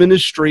level of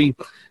ministry,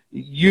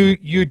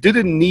 you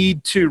didn't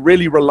need to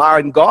really rely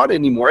on God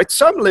anymore. At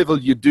some level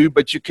you do,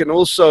 but you can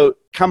also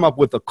come up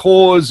with a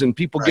cause and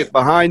people get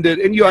behind it,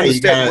 and you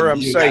understand where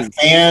I'm saying. You got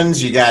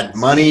fans, you got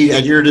money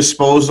at your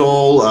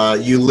disposal.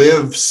 You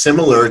live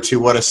similar to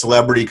what a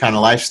celebrity kind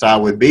of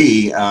lifestyle would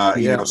be,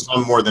 you know,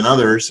 some more than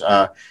others.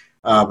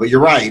 But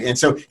you're right. And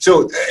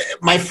so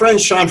my friend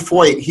Sean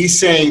Foyt, he's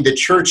saying the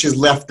church has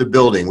left the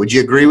building. Would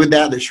you agree with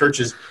that? The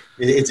church is,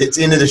 it's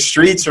into the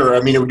streets, or,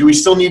 I mean, do we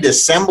still need to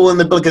assemble in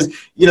the building? Because,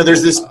 you know,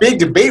 there's this big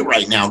debate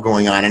right now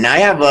going on, and I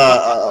have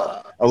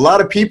a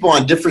lot of people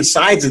on different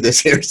sides of this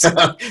here.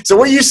 So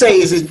what you say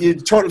is you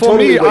totally. For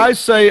me, I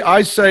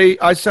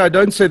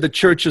don't say the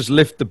church has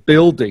left the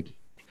building.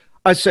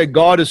 I say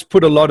God has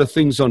put a lot of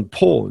things on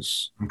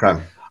pause. Okay.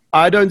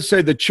 I don't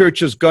say the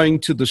church is going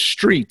to the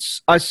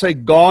streets. I say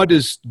God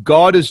is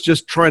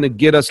just trying to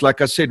get us, like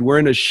I said, we're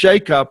in a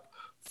shakeup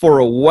for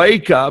a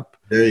wake up,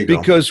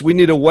 because we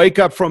need to wake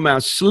up from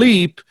our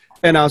sleep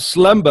and our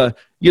slumber.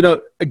 You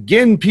know,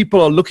 again, people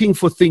are looking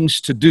for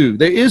things to do.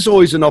 There is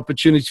always an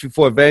opportunity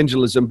for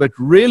evangelism, but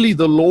really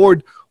the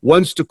Lord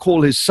wants to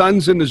call his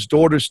sons and his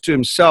daughters to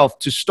himself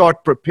to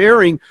start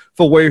preparing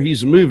for where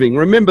he's moving.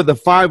 Remember the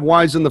 5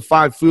 wise and the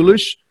 5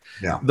 foolish?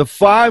 Yeah. The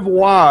 5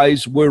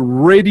 wise were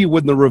ready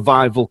when the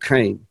revival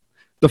came.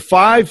 The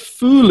 5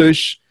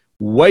 foolish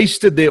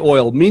wasted their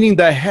oil, meaning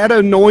they had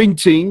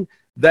anointing,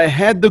 They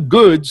had the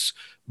goods,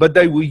 but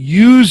they were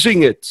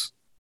using it.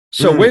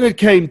 So when it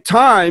came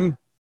time,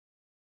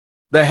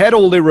 they had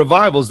all their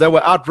revivals. They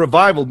were out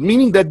revivaled,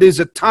 meaning that there's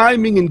a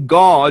timing in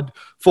God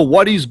for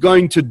what he's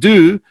going to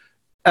do.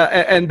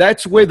 And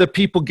that's where the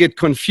people get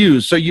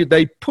confused. So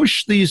they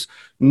push these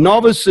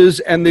novices,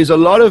 and there's a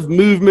lot of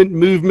movement,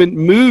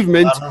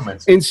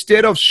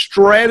 instead of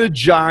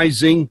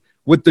strategizing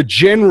with the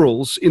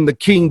generals in the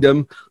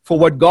kingdom for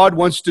what God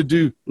wants to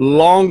do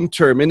long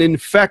term. And in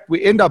fact,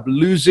 we end up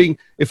losing,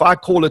 if I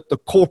call it, the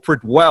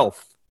corporate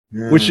wealth,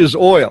 which is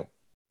oil.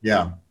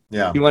 Yeah.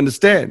 Yeah. You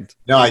understand?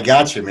 No, I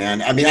got you,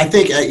 man. I mean, I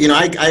think,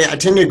 I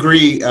tend to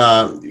agree.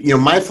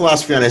 My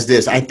philosophy on it is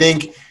this. I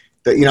think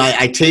that,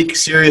 I take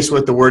serious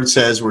what the word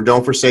says, where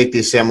don't forsake the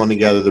assembling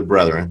together of the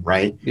brethren,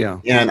 right? Yeah.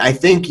 And I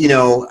think,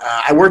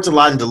 I worked a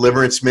lot in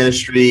deliverance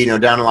ministry,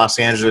 down in Los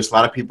Angeles. A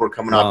lot of people are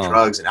coming off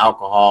drugs and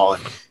alcohol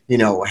and,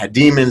 had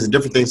demons and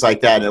different things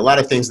like that. And a lot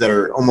of things that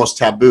are almost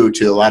taboo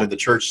to a lot of the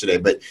church today.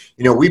 But,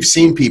 we've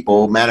seen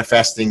people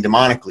manifesting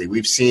demonically.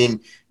 We've seen,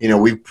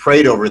 we've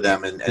prayed over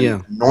them and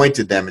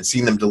anointed them and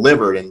seen them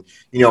delivered. And,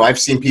 I've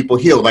seen people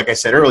healed, like I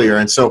said earlier.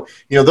 And so,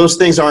 those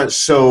things aren't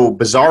so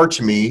bizarre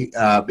to me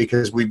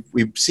because we've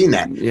seen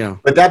that. Yeah.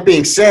 But that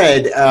being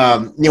said,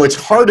 it's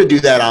hard to do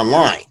that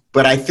online.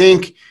 But I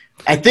think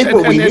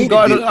what we need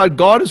to do.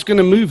 God is going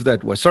to move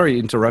that way. Sorry to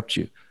interrupt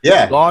you.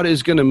 Yeah. God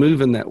is going to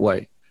move in that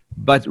way.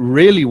 But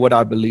really what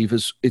I believe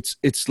is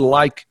it's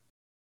like,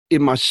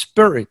 in my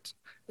spirit,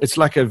 it's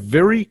like a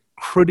very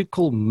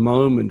critical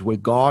moment where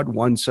God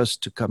wants us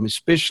to come,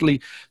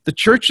 especially the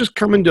church has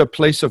come into a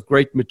place of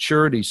great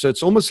maturity. So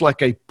it's almost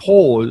like a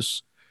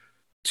pause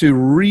to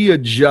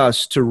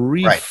readjust, to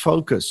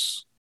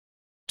refocus,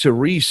 to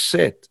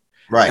reset,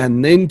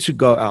 and then to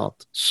go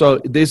out.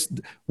 So there's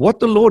what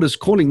the Lord is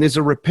calling. There's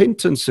a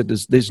repentance.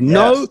 There's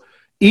no,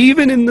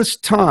 even in this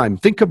time,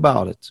 think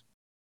about it.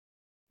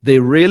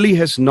 There really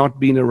has not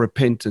been a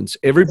repentance.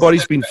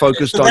 Everybody's been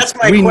focused on,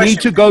 we need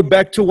to go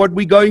back to what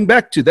we're going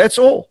back to. That's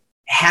all.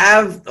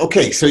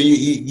 So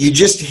you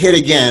just hit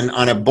again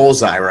on a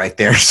bullseye right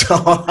there.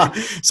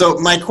 So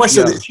my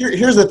question,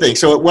 here's the thing.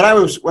 So what I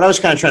was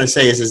kind of trying to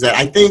say is that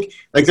I think,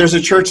 like, there's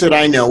a church that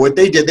I know, what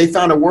they did, they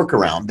found a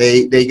workaround.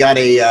 They got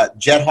a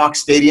Jethawk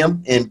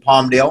Stadium in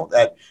Palmdale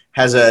that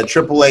has a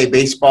AAA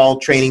baseball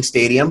training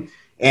stadium,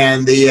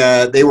 and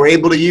they were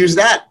able to use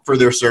that for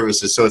their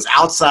services. So it's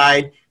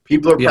outside.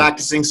 People are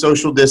practicing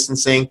social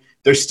distancing.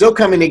 They're still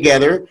coming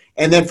together.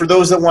 And then for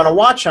those that want to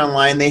watch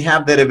online, they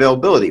have that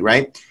availability,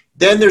 right?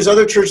 Then there's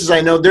other churches I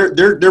know,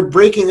 they're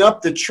breaking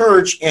up the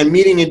church and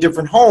meeting in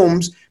different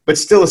homes, but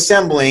still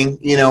assembling,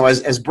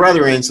 as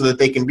brethren, so that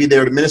they can be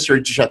there to minister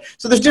to each other.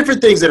 So there's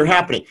different things that are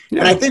happening. Yeah.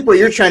 And I think what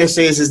you're trying to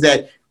say is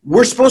that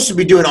we're supposed to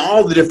be doing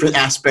all the different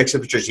aspects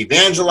of the church,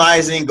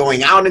 evangelizing,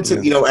 going out into,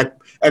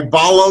 at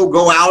Balo,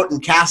 go out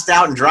and cast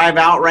out and drive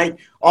out, right?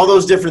 All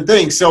those different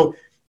things. So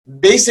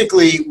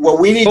basically,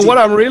 what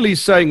I'm really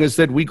saying is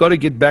that we got to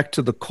get back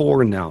to the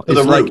core now.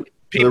 It's like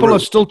people are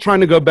still trying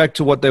to go back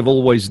to what they've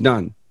always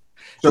done.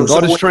 So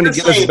God is trying to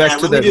get us back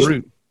to that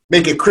root.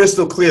 Make it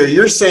crystal clear.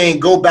 You're saying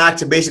go back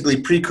to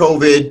basically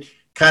pre-COVID,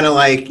 kind of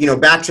like,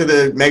 back to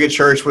the mega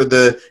church with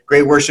the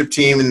great worship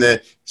team and the,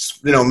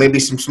 maybe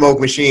some smoke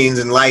machines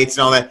and lights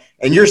and all that.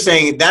 And you're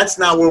saying that's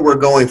not where we're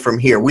going from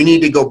here. We need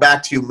to go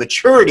back to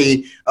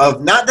maturity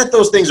of, not that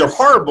those things are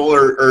horrible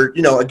or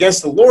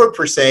against the Lord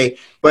per se,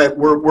 but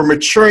we're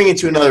maturing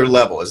into another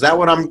level. Is that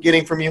what I'm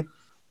getting from you?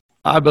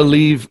 I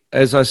believe,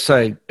 as I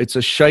say, it's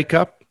a shake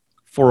up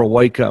for a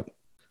wake up.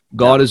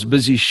 God is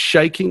busy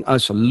shaking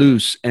us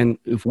loose. And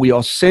if we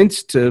are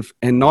sensitive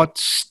and not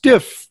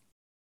stiff,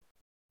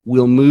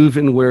 we'll move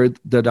in where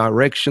the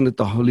direction that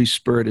the Holy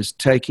Spirit is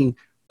taking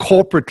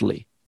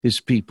corporately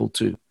his people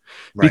to.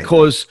 Right.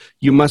 Because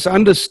you must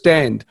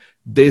understand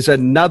there's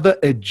another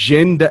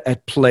agenda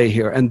at play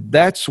here. And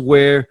that's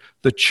where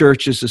the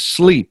church is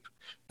asleep.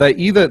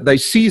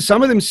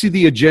 Some of them see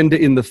the agenda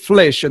in the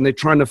flesh and they're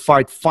trying to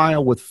fight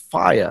fire with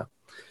fire.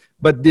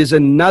 But there's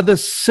another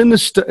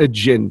sinister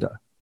agenda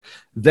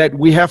that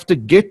we have to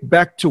get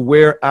back to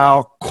where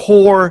our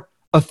core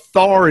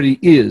authority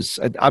is.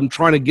 I'm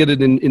trying to get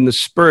it in the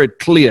spirit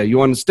clear,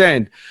 you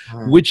understand?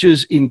 Which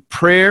is in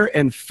prayer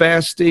and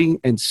fasting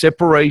and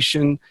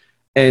separation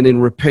and in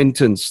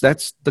repentance.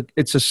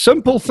 It's a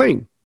simple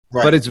thing,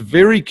 but it's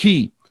very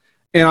key.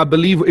 And I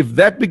believe if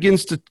that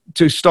begins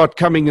to start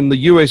coming in the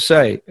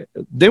USA,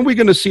 then we're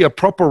going to see a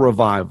proper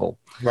revival,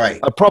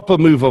 a proper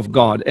move of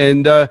God.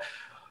 And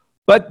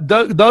but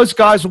those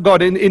guys of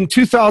God, in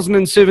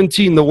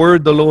 2017, the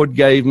word the Lord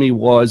gave me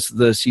was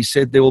this. He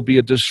said there will be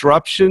a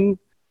disruption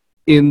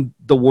in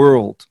the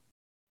world.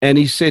 And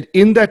he said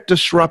in that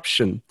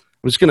disruption,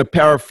 I'm just going to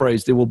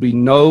paraphrase, there will be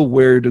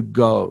nowhere to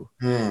go.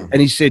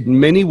 And he said,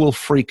 many will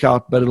freak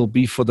out, but it'll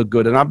be for the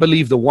good. And I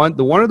believe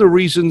one of the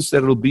reasons that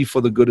it'll be for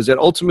the good is that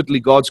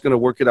ultimately God's going to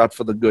work it out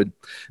for the good.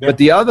 Yeah. But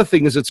the other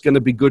thing is it's going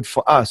to be good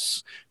for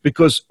us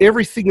because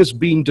everything is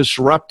being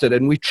disrupted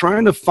and we're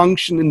trying to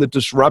function in the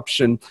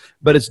disruption,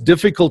 but it's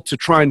difficult to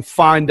try and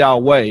find our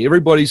way.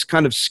 Everybody's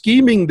kind of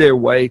scheming their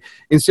way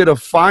instead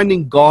of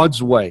finding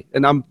God's way.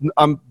 And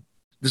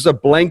this is a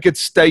blanket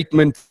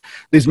statement.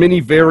 There's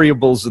many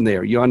variables in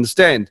there. You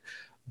understand?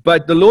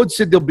 But the Lord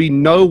said there'll be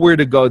nowhere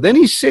to go. Then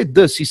he said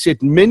this. He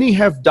said, many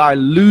have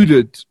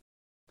diluted.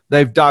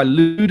 They've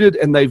diluted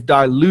and they've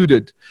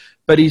diluted.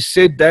 But he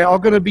said they are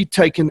going to be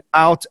taken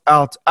out,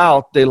 out,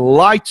 out. Their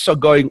lights are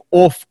going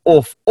off,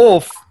 off,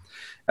 off.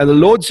 And the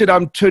Lord said,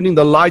 I'm turning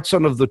the lights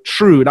on of the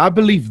true. And I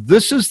believe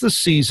this is the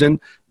season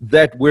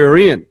that we're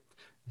in.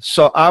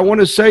 So I want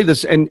to say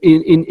this. And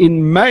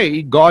in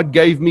May, God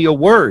gave me a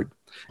word.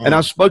 And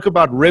I spoke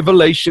about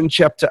Revelation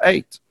chapter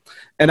 8.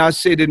 And I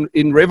said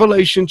in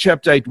Revelation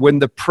chapter 8, when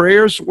the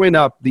prayers went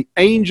up, the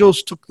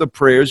angels took the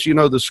prayers, you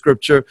know the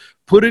scripture,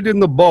 put it in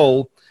the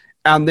bowl,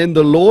 and then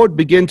the Lord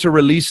began to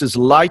release his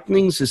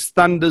lightnings, his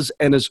thunders,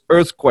 and his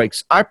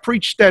earthquakes. I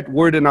preached that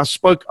word and I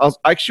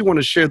actually want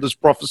to share this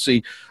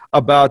prophecy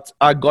about,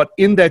 I got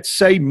in that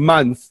same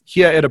month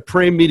here at a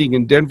prayer meeting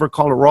in Denver,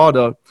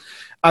 Colorado.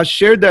 I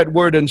shared that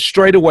word and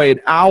straight away,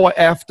 an hour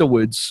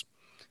afterwards,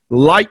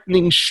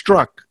 lightning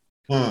struck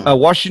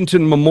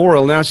Washington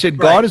Memorial. And I said,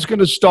 God is going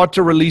to start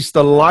to release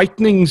the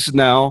lightnings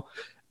now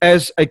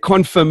as a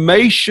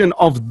confirmation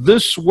of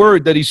this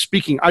word that he's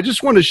speaking. I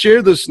just want to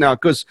share this now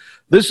because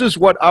this is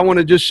what I want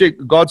to just share.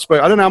 God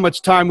spoke. I don't know how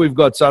much time we've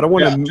got, so I don't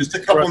want to. Just a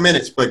couple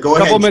minutes, but go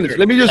ahead. Couple minutes.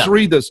 Let me just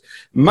read this.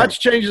 Much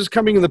change is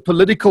coming in the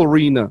political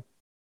arena.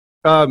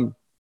 Hold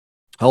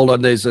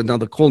on, there's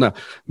another call now.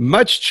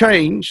 Much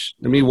change.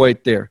 Let me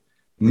wait there.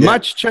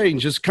 Much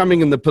change is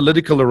coming in the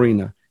political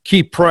arena.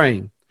 Keep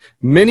praying.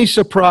 Many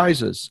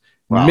surprises.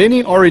 Wow.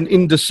 Many are in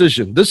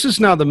indecision. This is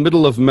now the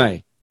middle of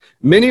May.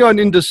 Many are in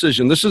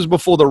indecision. This is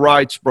before the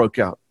riots broke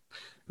out.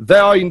 They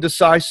are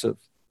indecisive.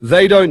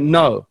 They don't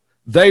know.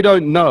 They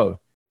don't know.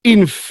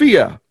 In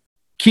fear,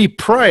 keep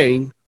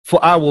praying,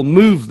 for I will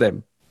move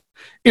them.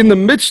 In the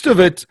midst of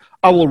it,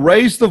 I will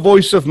raise the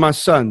voice of my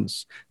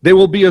sons. There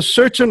will be a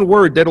certain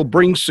word that will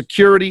bring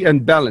security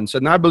and balance.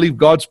 And I believe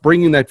God's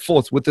bringing that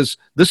forth with this.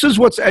 This is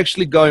what's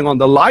actually going on.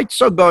 The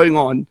lights are going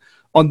on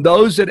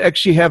those that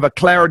actually have a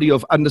clarity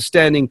of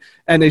understanding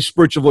and a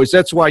spiritual voice.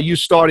 That's why you're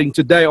starting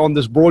today on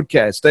this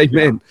broadcast,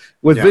 amen,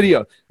 with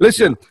video.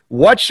 Listen,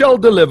 what shall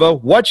deliver,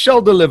 what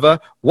shall deliver,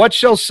 what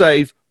shall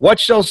save, what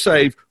shall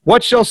save,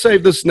 what shall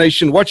save this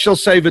nation, what shall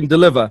save and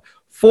deliver?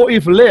 For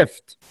if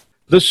left,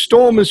 the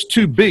storm is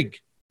too big,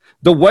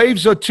 the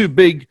waves are too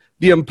big,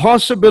 the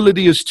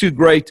impossibility is too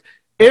great.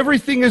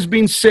 Everything has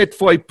been set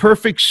for a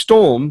perfect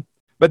storm,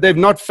 but they've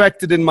not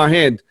factored in my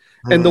hand.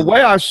 And the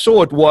way I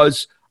saw it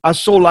was, I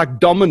saw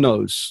like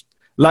dominoes,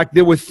 like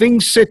there were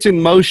things set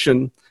in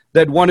motion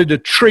that wanted to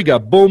trigger,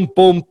 boom,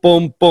 boom,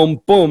 boom,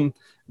 boom, boom,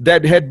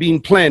 that had been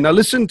planned. Now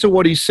listen to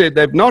what he said.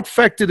 They've not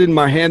factored in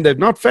my hand. They've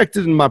not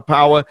factored in my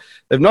power.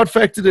 They've not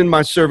factored in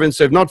my servants.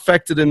 They've not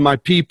factored in my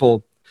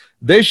people.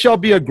 There shall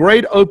be a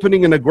great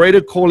opening and a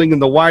greater calling in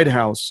the White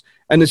House,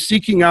 and a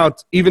seeking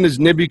out, even as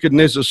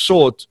Nebuchadnezzar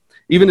sought,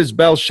 even as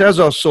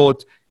Belshazzar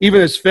sought,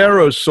 even as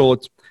Pharaoh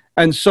sought,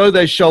 and so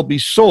they shall be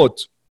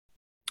sought.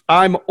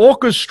 I'm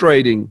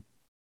orchestrating,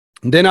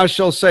 then I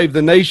shall save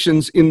the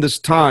nations in this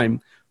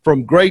time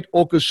from great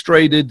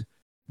orchestrated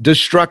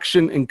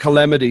destruction and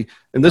calamity.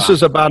 And this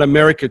is about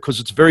America because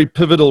it's very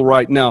pivotal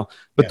right now.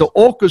 But the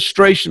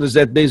orchestration is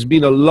that there's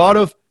been a lot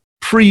of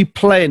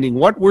pre-planning.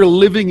 What we're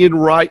living in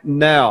right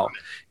now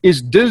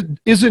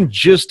isn't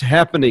just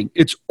happening.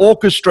 It's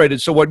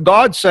orchestrated. So what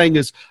God's saying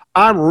is,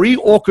 I'm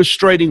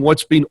reorchestrating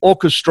what's been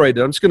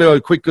orchestrated. I'm just going to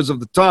go quick because of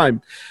the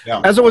time.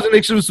 As I was in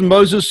Exodus and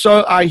Moses,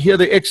 so I hear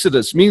the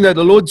Exodus, meaning that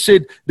the Lord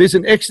said there's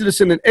an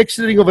Exodus and an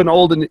exiting of an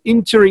old and an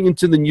entering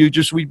into the new.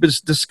 Just we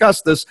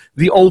discussed this,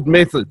 the old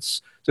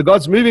methods. So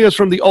God's moving us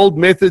from the old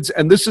methods,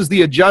 and this is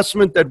the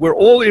adjustment that we're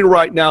all in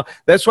right now.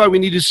 That's why we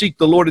need to seek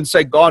the Lord and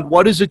say, God,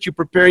 what is it you're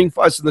preparing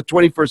for us in the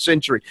 21st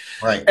century?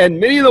 Right. And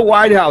many of the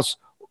White House,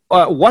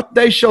 what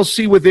they shall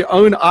see with their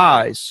own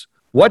eyes,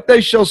 what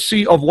they shall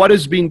see of what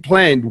has been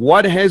planned,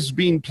 what has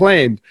been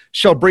planned,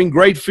 shall bring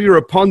great fear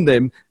upon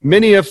them.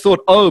 Many have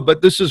thought, oh,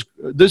 but this is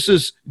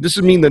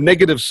mean the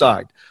negative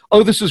side.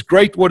 Oh, this is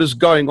great what is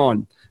going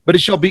on. But it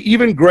shall be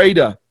even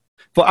greater.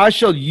 For I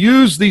shall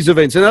use these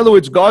events. In other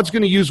words, God's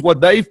going to use what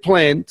they've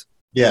planned.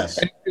 Yes.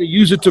 And he's going to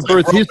use it to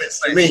birth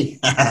his. Like me.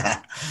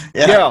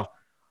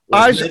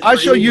 I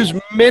shall use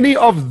many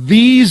of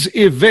these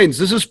events.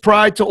 This is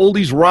prior to all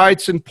these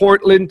riots in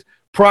Portland,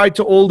 prior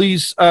to all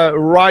these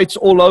riots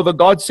all over.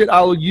 God said,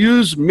 I'll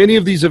use many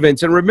of these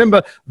events. And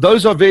remember,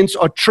 those events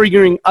are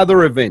triggering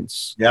other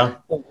events.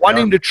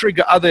 Wanting to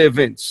trigger other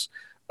events.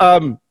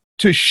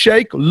 To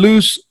shake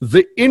loose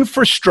the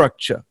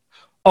infrastructure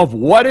of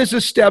what has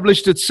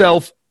established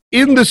itself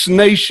in this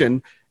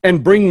nation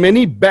and bring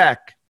many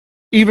back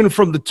even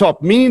from the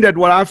top, meaning that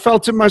what I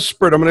felt in my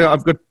spirit,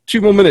 I've got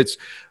 2 more minutes.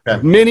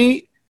 Okay.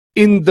 Many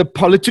in the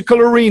political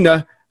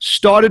arena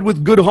started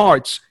with good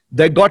hearts.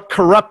 They got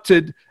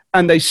corrupted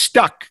and they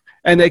stuck,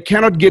 and they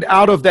cannot get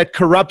out of that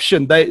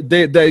corruption.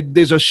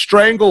 There's a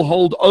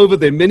stranglehold over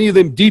them. Many of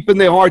them deep in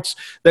their hearts,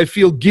 they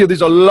feel guilt.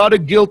 There's a lot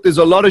of guilt. There's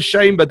a lot of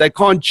shame, but they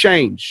can't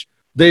change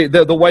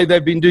the way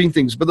they've been doing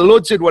things. But the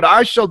Lord said, what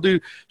I shall do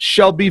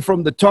shall be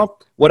from the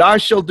top. What I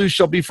shall do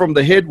shall be from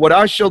the head. What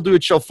I shall do,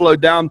 it shall flow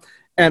down,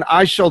 and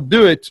I shall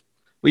do it.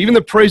 Well, even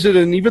the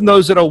president and even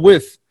those that are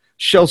with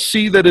shall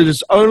see that it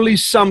is only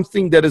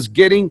something that is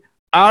getting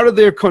out of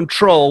their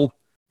control,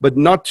 but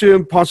not too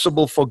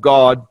impossible for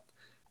God.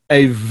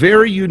 A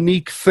very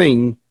unique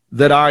thing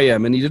that I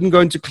am. And he didn't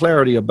go into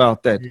clarity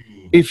about that.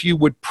 If you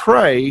would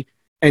pray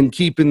and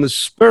keep in the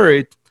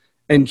spirit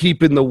and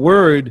keep in the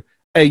word,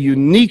 a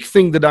unique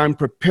thing that I'm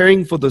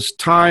preparing for this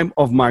time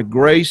of my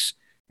grace,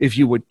 if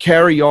you would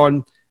carry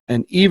on,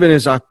 and even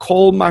as I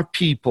call my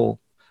people,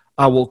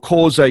 I will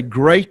cause a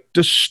great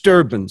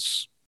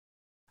disturbance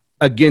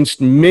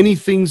against many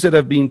things that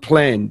have been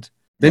planned.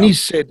 Then he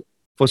said,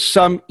 for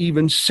some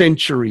even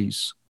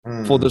centuries,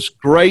 for this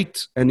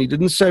great, and he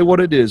didn't say what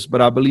it is,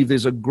 but I believe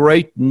there's a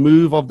great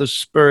move of the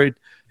Spirit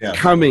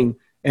coming,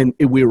 and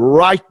we're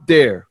right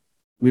there.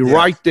 We're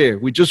right there.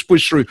 We just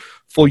pushed through.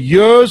 For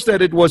years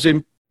that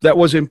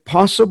was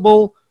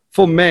impossible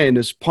for man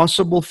is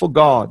possible for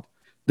God.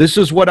 This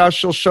is what I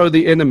shall show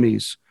the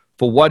enemies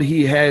for what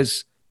he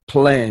has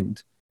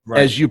planned.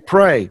 Right. As you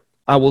pray,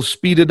 I will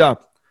speed it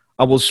up.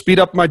 I will speed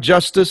up my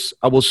justice.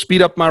 I will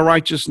speed up my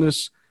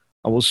righteousness.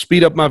 I will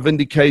speed up my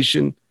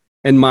vindication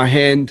and my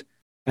hand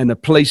and a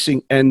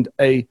placing and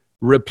a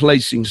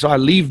replacing. So I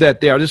leave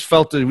that there. I just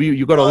felt that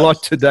you got a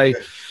lot today.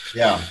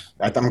 Yeah,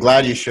 I'm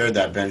glad you shared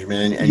that,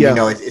 Benjamin. And you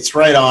know, it's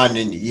right on.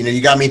 And you know,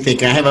 you got me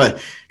thinking. I have a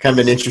kind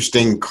of an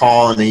interesting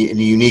call and a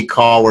unique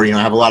call where, you know,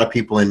 I have a lot of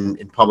people in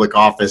public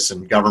office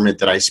and government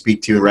that I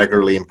speak to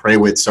regularly and pray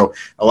with. So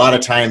a lot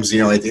of times,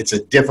 you know, it's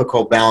a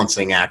difficult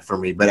balancing act for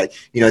me. But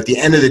you know, at the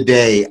end of the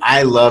day,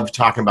 I love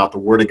talking about the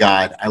Word of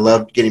God. I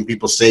love getting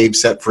people saved,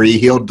 set free,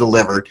 healed,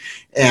 delivered.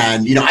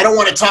 And you know, I don't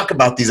want to talk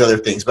about these other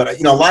things, but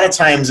you know, a lot of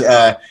times.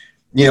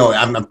 You know,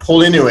 I'm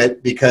pulled into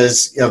it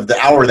because of the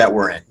hour that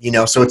we're in, you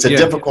know, so it's a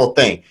difficult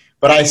thing.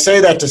 But I say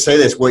that to say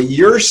this, what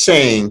you're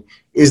saying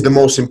is the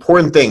most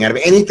important thing out of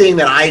anything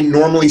that I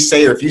normally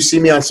say, or if you see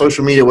me on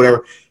social media,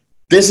 whatever,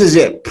 this is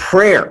it,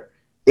 prayer.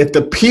 If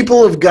the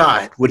people of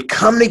God would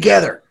come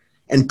together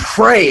and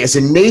pray as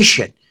a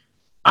nation,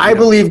 I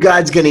believe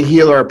God's going to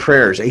heal our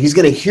prayers. He's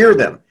going to hear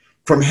them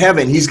from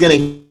heaven. He's going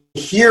to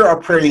hear our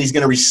prayer and he's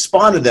going to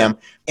respond to them.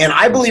 And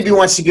I believe he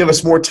wants to give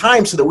us more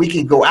time so that we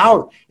can go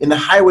out in the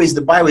highways,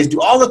 the byways, do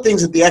all the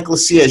things that the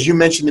ecclesia, as you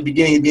mentioned in the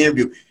beginning of the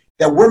interview,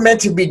 that we're meant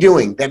to be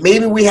doing, that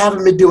maybe we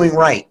haven't been doing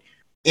right.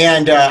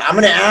 And I'm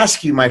going to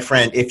ask you, my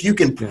friend, if you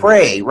can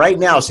pray right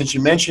now, since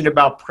you mentioned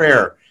about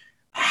prayer,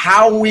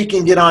 how we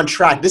can get on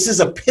track. This is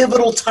a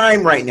pivotal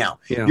time right now.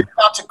 You're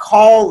about to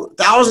call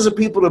thousands of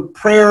people to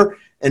prayer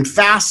and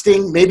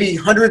fasting, maybe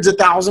hundreds of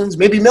thousands,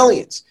 maybe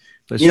millions.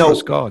 Let's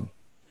trust God.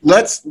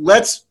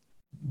 Let's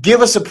give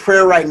us a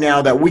prayer right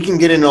now that we can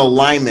get into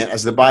alignment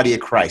as the body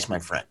of Christ, my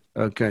friend.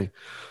 Okay.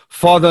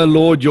 Father,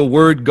 Lord, your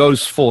word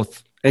goes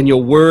forth, and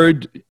your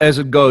word as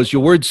it goes,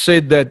 your word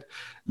said that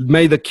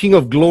may the King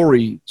of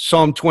glory,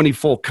 Psalm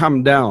 24,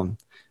 come down.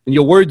 And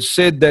your word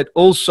said that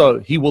also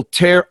he will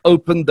tear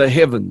open the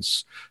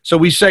heavens. So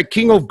we say,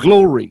 King of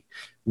glory,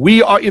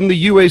 we are in the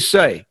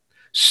USA,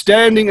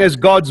 standing as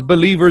God's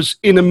believers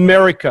in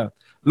America.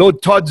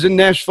 Lord, Todd's in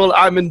Nashville,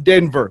 I'm in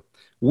Denver.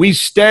 We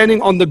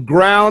standing on the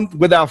ground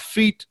with our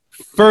feet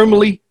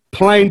firmly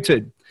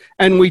planted,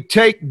 and we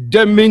take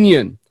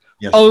dominion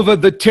over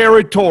the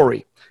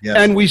territory.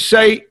 And we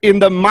say, in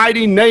the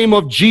mighty name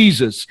of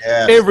Jesus,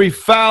 every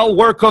foul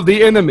work of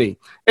the enemy,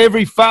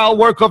 every foul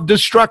work of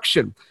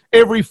destruction,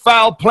 every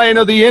foul plan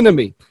of the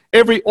enemy,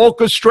 every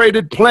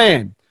orchestrated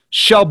plan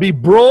shall be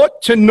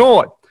brought to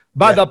naught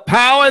by the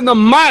power and the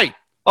might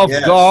of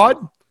God.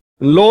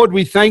 And Lord,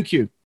 we thank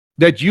you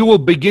that you will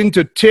begin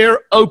to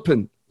tear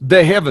open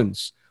the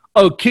heavens,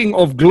 O King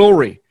of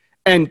glory,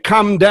 and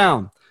come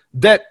down,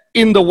 that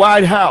in the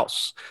White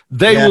House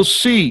they will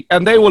see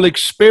and they will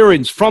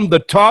experience from the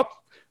top,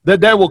 that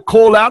they will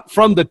call out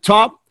from the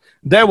top,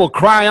 they will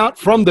cry out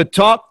from the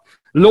top,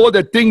 Lord,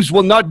 that things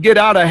will not get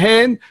out of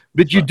hand.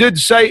 But you did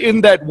say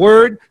in that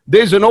word,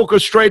 there's an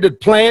orchestrated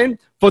plan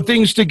for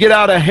things to get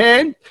out of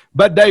hand,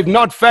 but they've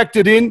not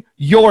factored in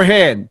your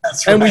hand.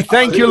 And we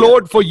thank you,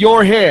 Lord, for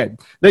your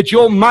hand, that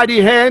your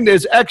mighty hand,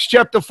 as Acts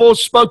chapter 4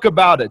 spoke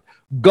about it,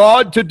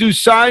 God to do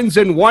signs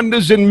and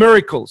wonders and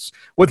miracles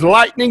with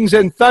lightnings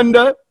and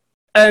thunder,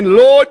 and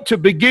Lord, to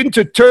begin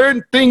to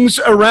turn things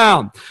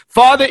around.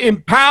 Father,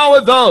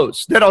 empower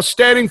those that are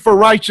standing for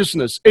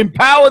righteousness.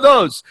 Empower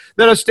those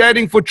that are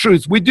standing for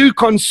truth. We do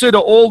consider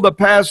all the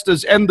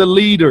pastors and the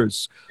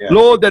leaders,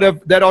 Lord,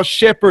 that are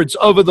shepherds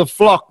over the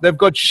flock. They've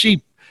got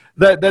sheep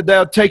that they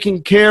are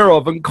taking care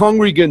of, and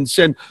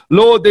congregants. And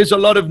Lord, there's a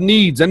lot of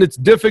needs, and it's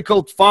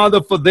difficult,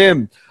 Father, for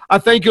them. I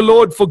thank you,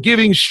 Lord, for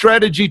giving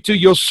strategy to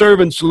your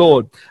servants,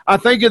 Lord. I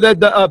thank you that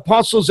the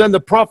apostles and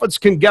the prophets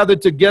can gather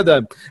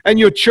together and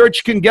your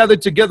church can gather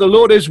together.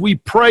 Lord, as we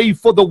pray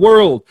for the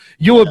world,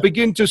 you will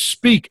begin to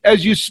speak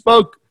as you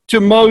spoke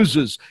to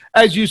Moses,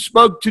 as you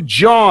spoke to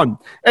John,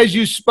 as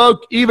you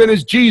spoke even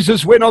as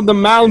Jesus went on the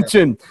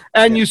mountain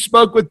and you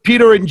spoke with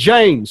Peter and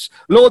James.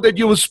 Lord, that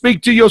you will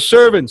speak to your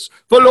servants.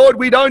 For Lord,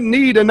 we don't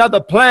need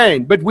another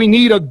plan, but we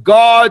need a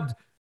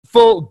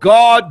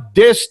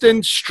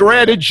God-destined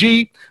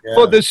strategy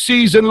for this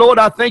season. Lord,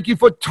 I thank you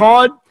for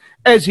Todd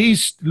as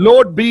he's,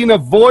 Lord, being a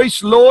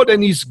voice, Lord,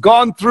 and he's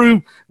gone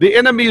through, the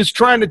enemy is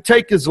trying to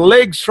take his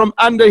legs from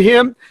under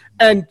him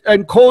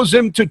and cause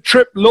him to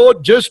trip,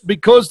 Lord, just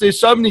because there's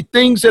so many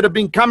things that have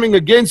been coming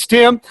against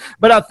him.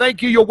 But I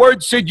thank you, your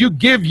word said you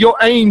give your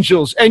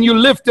angels and you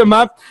lift him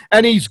up,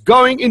 and he's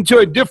going into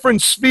a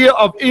different sphere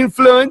of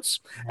influence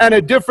and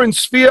a different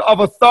sphere of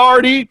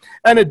authority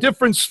and a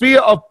different sphere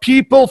of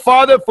people,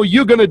 Father, for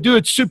you're going to do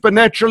it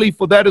supernaturally,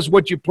 for that is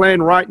what you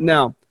plan right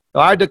now.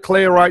 I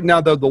declare right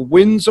now that the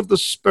winds of the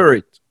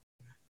Spirit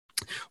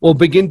will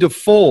begin to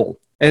fall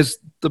as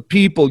the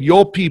people,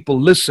 your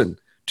people, listen,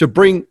 to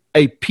bring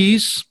a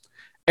peace,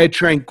 a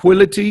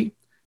tranquility,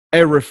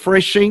 a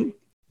refreshing,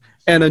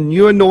 and a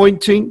new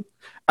anointing.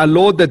 And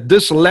Lord, that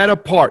this latter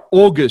part,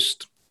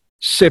 August,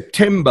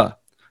 September,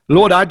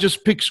 Lord, I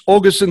just pick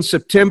August and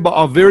September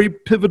are very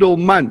pivotal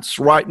months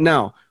right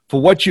now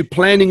for what you're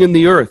planning in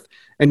the earth.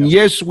 And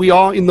yes, we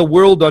are in the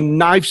world on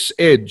knife's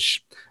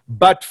edge.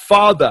 But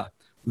Father,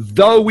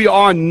 though we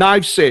are on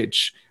knife's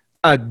edge,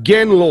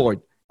 again,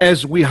 Lord,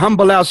 as we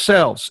humble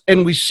ourselves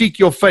and we seek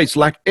your face,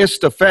 like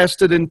Esther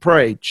fasted and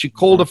prayed. She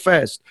called a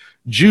fast.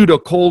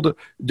 Jehoshaphat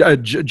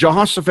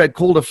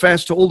called a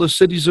fast to all the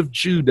cities of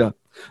Judah.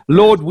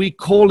 Lord, we're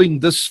calling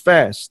this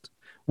fast.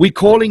 We're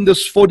calling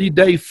this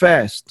 40-day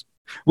fast.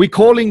 We're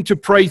calling to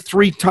pray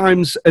 3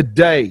 times a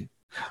day.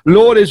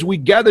 Lord, as we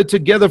gather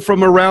together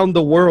from around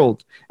the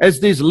world, as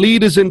these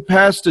leaders and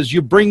pastors,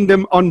 you bring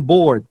them on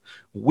board.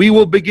 We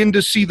will begin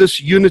to see this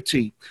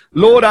unity.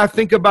 Lord, I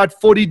think about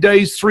 40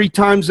 days, 3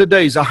 times a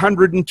day, is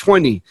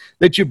 120,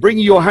 that you bring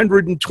your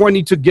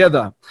 120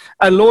 together.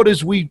 And Lord,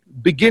 as we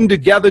begin to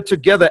gather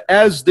together,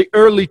 as the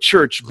early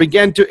church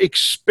began to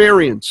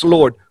experience,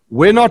 Lord,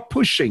 we're not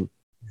pushing,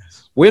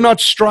 we're not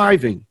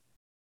striving,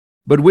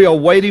 but we are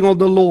waiting on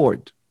the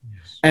Lord,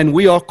 and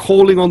we are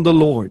calling on the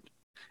Lord.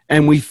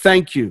 And we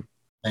thank you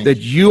that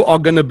you are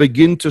going to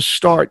begin to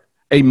start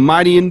a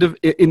mighty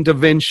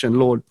intervention,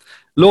 Lord.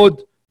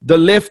 Lord, the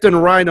left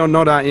and right are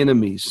not our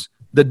enemies.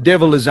 The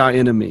devil is our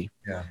enemy.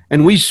 Yeah.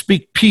 And we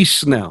speak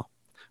peace now.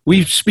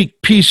 We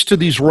speak peace to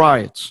these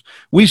riots.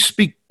 We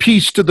speak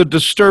peace to the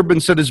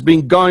disturbance that has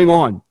been going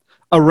on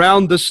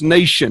around this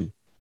nation.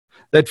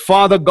 That,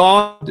 Father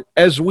God,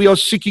 as we are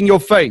seeking your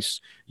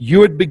face, you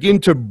would begin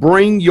to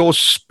bring your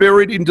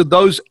spirit into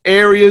those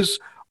areas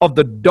of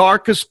the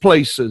darkest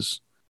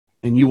places,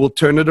 and you will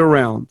turn it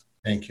around.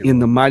 Thank you. In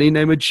the mighty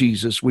name of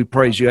Jesus, we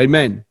praise you.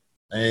 Amen.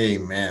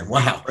 Amen.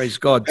 Wow. Praise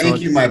God.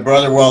 Thank you, my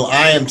brother. Well,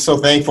 I am so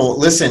thankful.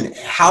 Listen,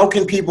 how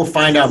can people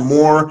find out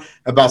more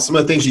about some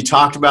of the things you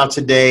talked about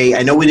today?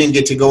 I know we didn't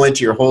get to go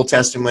into your whole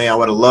testimony. I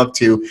would have loved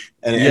to,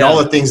 and all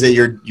the things that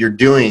you're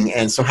doing.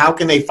 And so how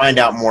can they find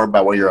out more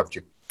about what you're up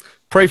to?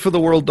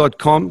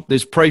 Prayfortheworld.com.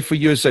 There's Pray for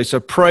USA. So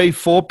pray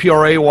for,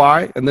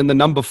 P-R-A-Y, and then the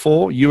number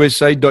 4,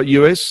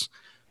 USA.us.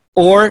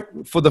 Or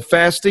for the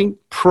fasting,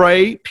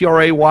 pray,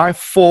 P-R-A-Y,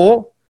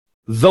 for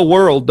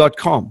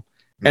theworld.com.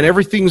 And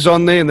everything's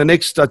on there. In the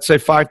next, I'd say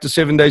 5 to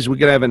 7 days, we're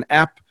going to have an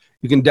app.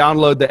 You can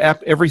download the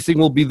app. Everything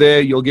will be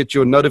there. You'll get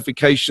your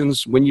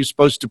notifications when you're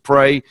supposed to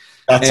pray.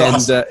 That's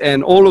awesome.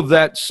 And all of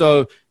that.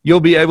 So you'll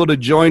be able to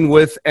join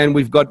with. And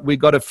we've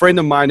got a friend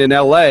of mine in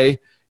LA.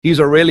 He's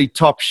a really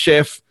top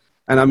chef.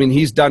 And I mean,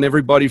 he's done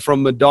everybody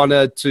from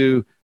Madonna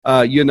to,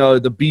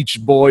 the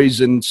Beach Boys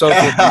and so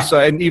forth.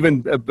 And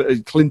even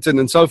Clinton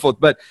and so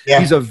forth. But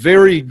he's a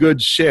very good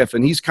chef.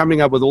 And he's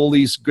coming up with all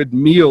these good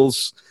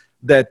meals,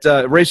 that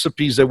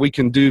recipes that we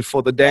can do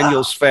for the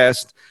Daniel's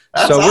fast.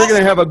 That's so we're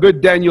going to have a good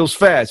Daniel's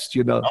fast,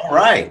 All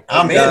right.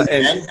 I'm in,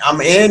 man.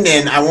 I'm in,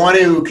 and I want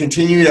to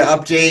continue to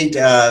update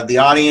the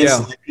audience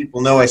and let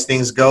people know as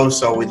things go.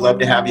 So we'd love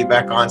to have you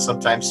back on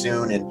sometime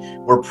soon.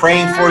 And we're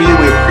praying for you.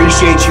 We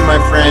appreciate you, my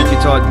friend. Thank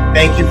you, Todd.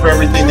 Thank you for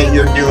everything that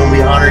you're doing.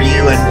 We honor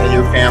you and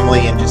your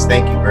family, and just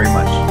thank you very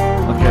much.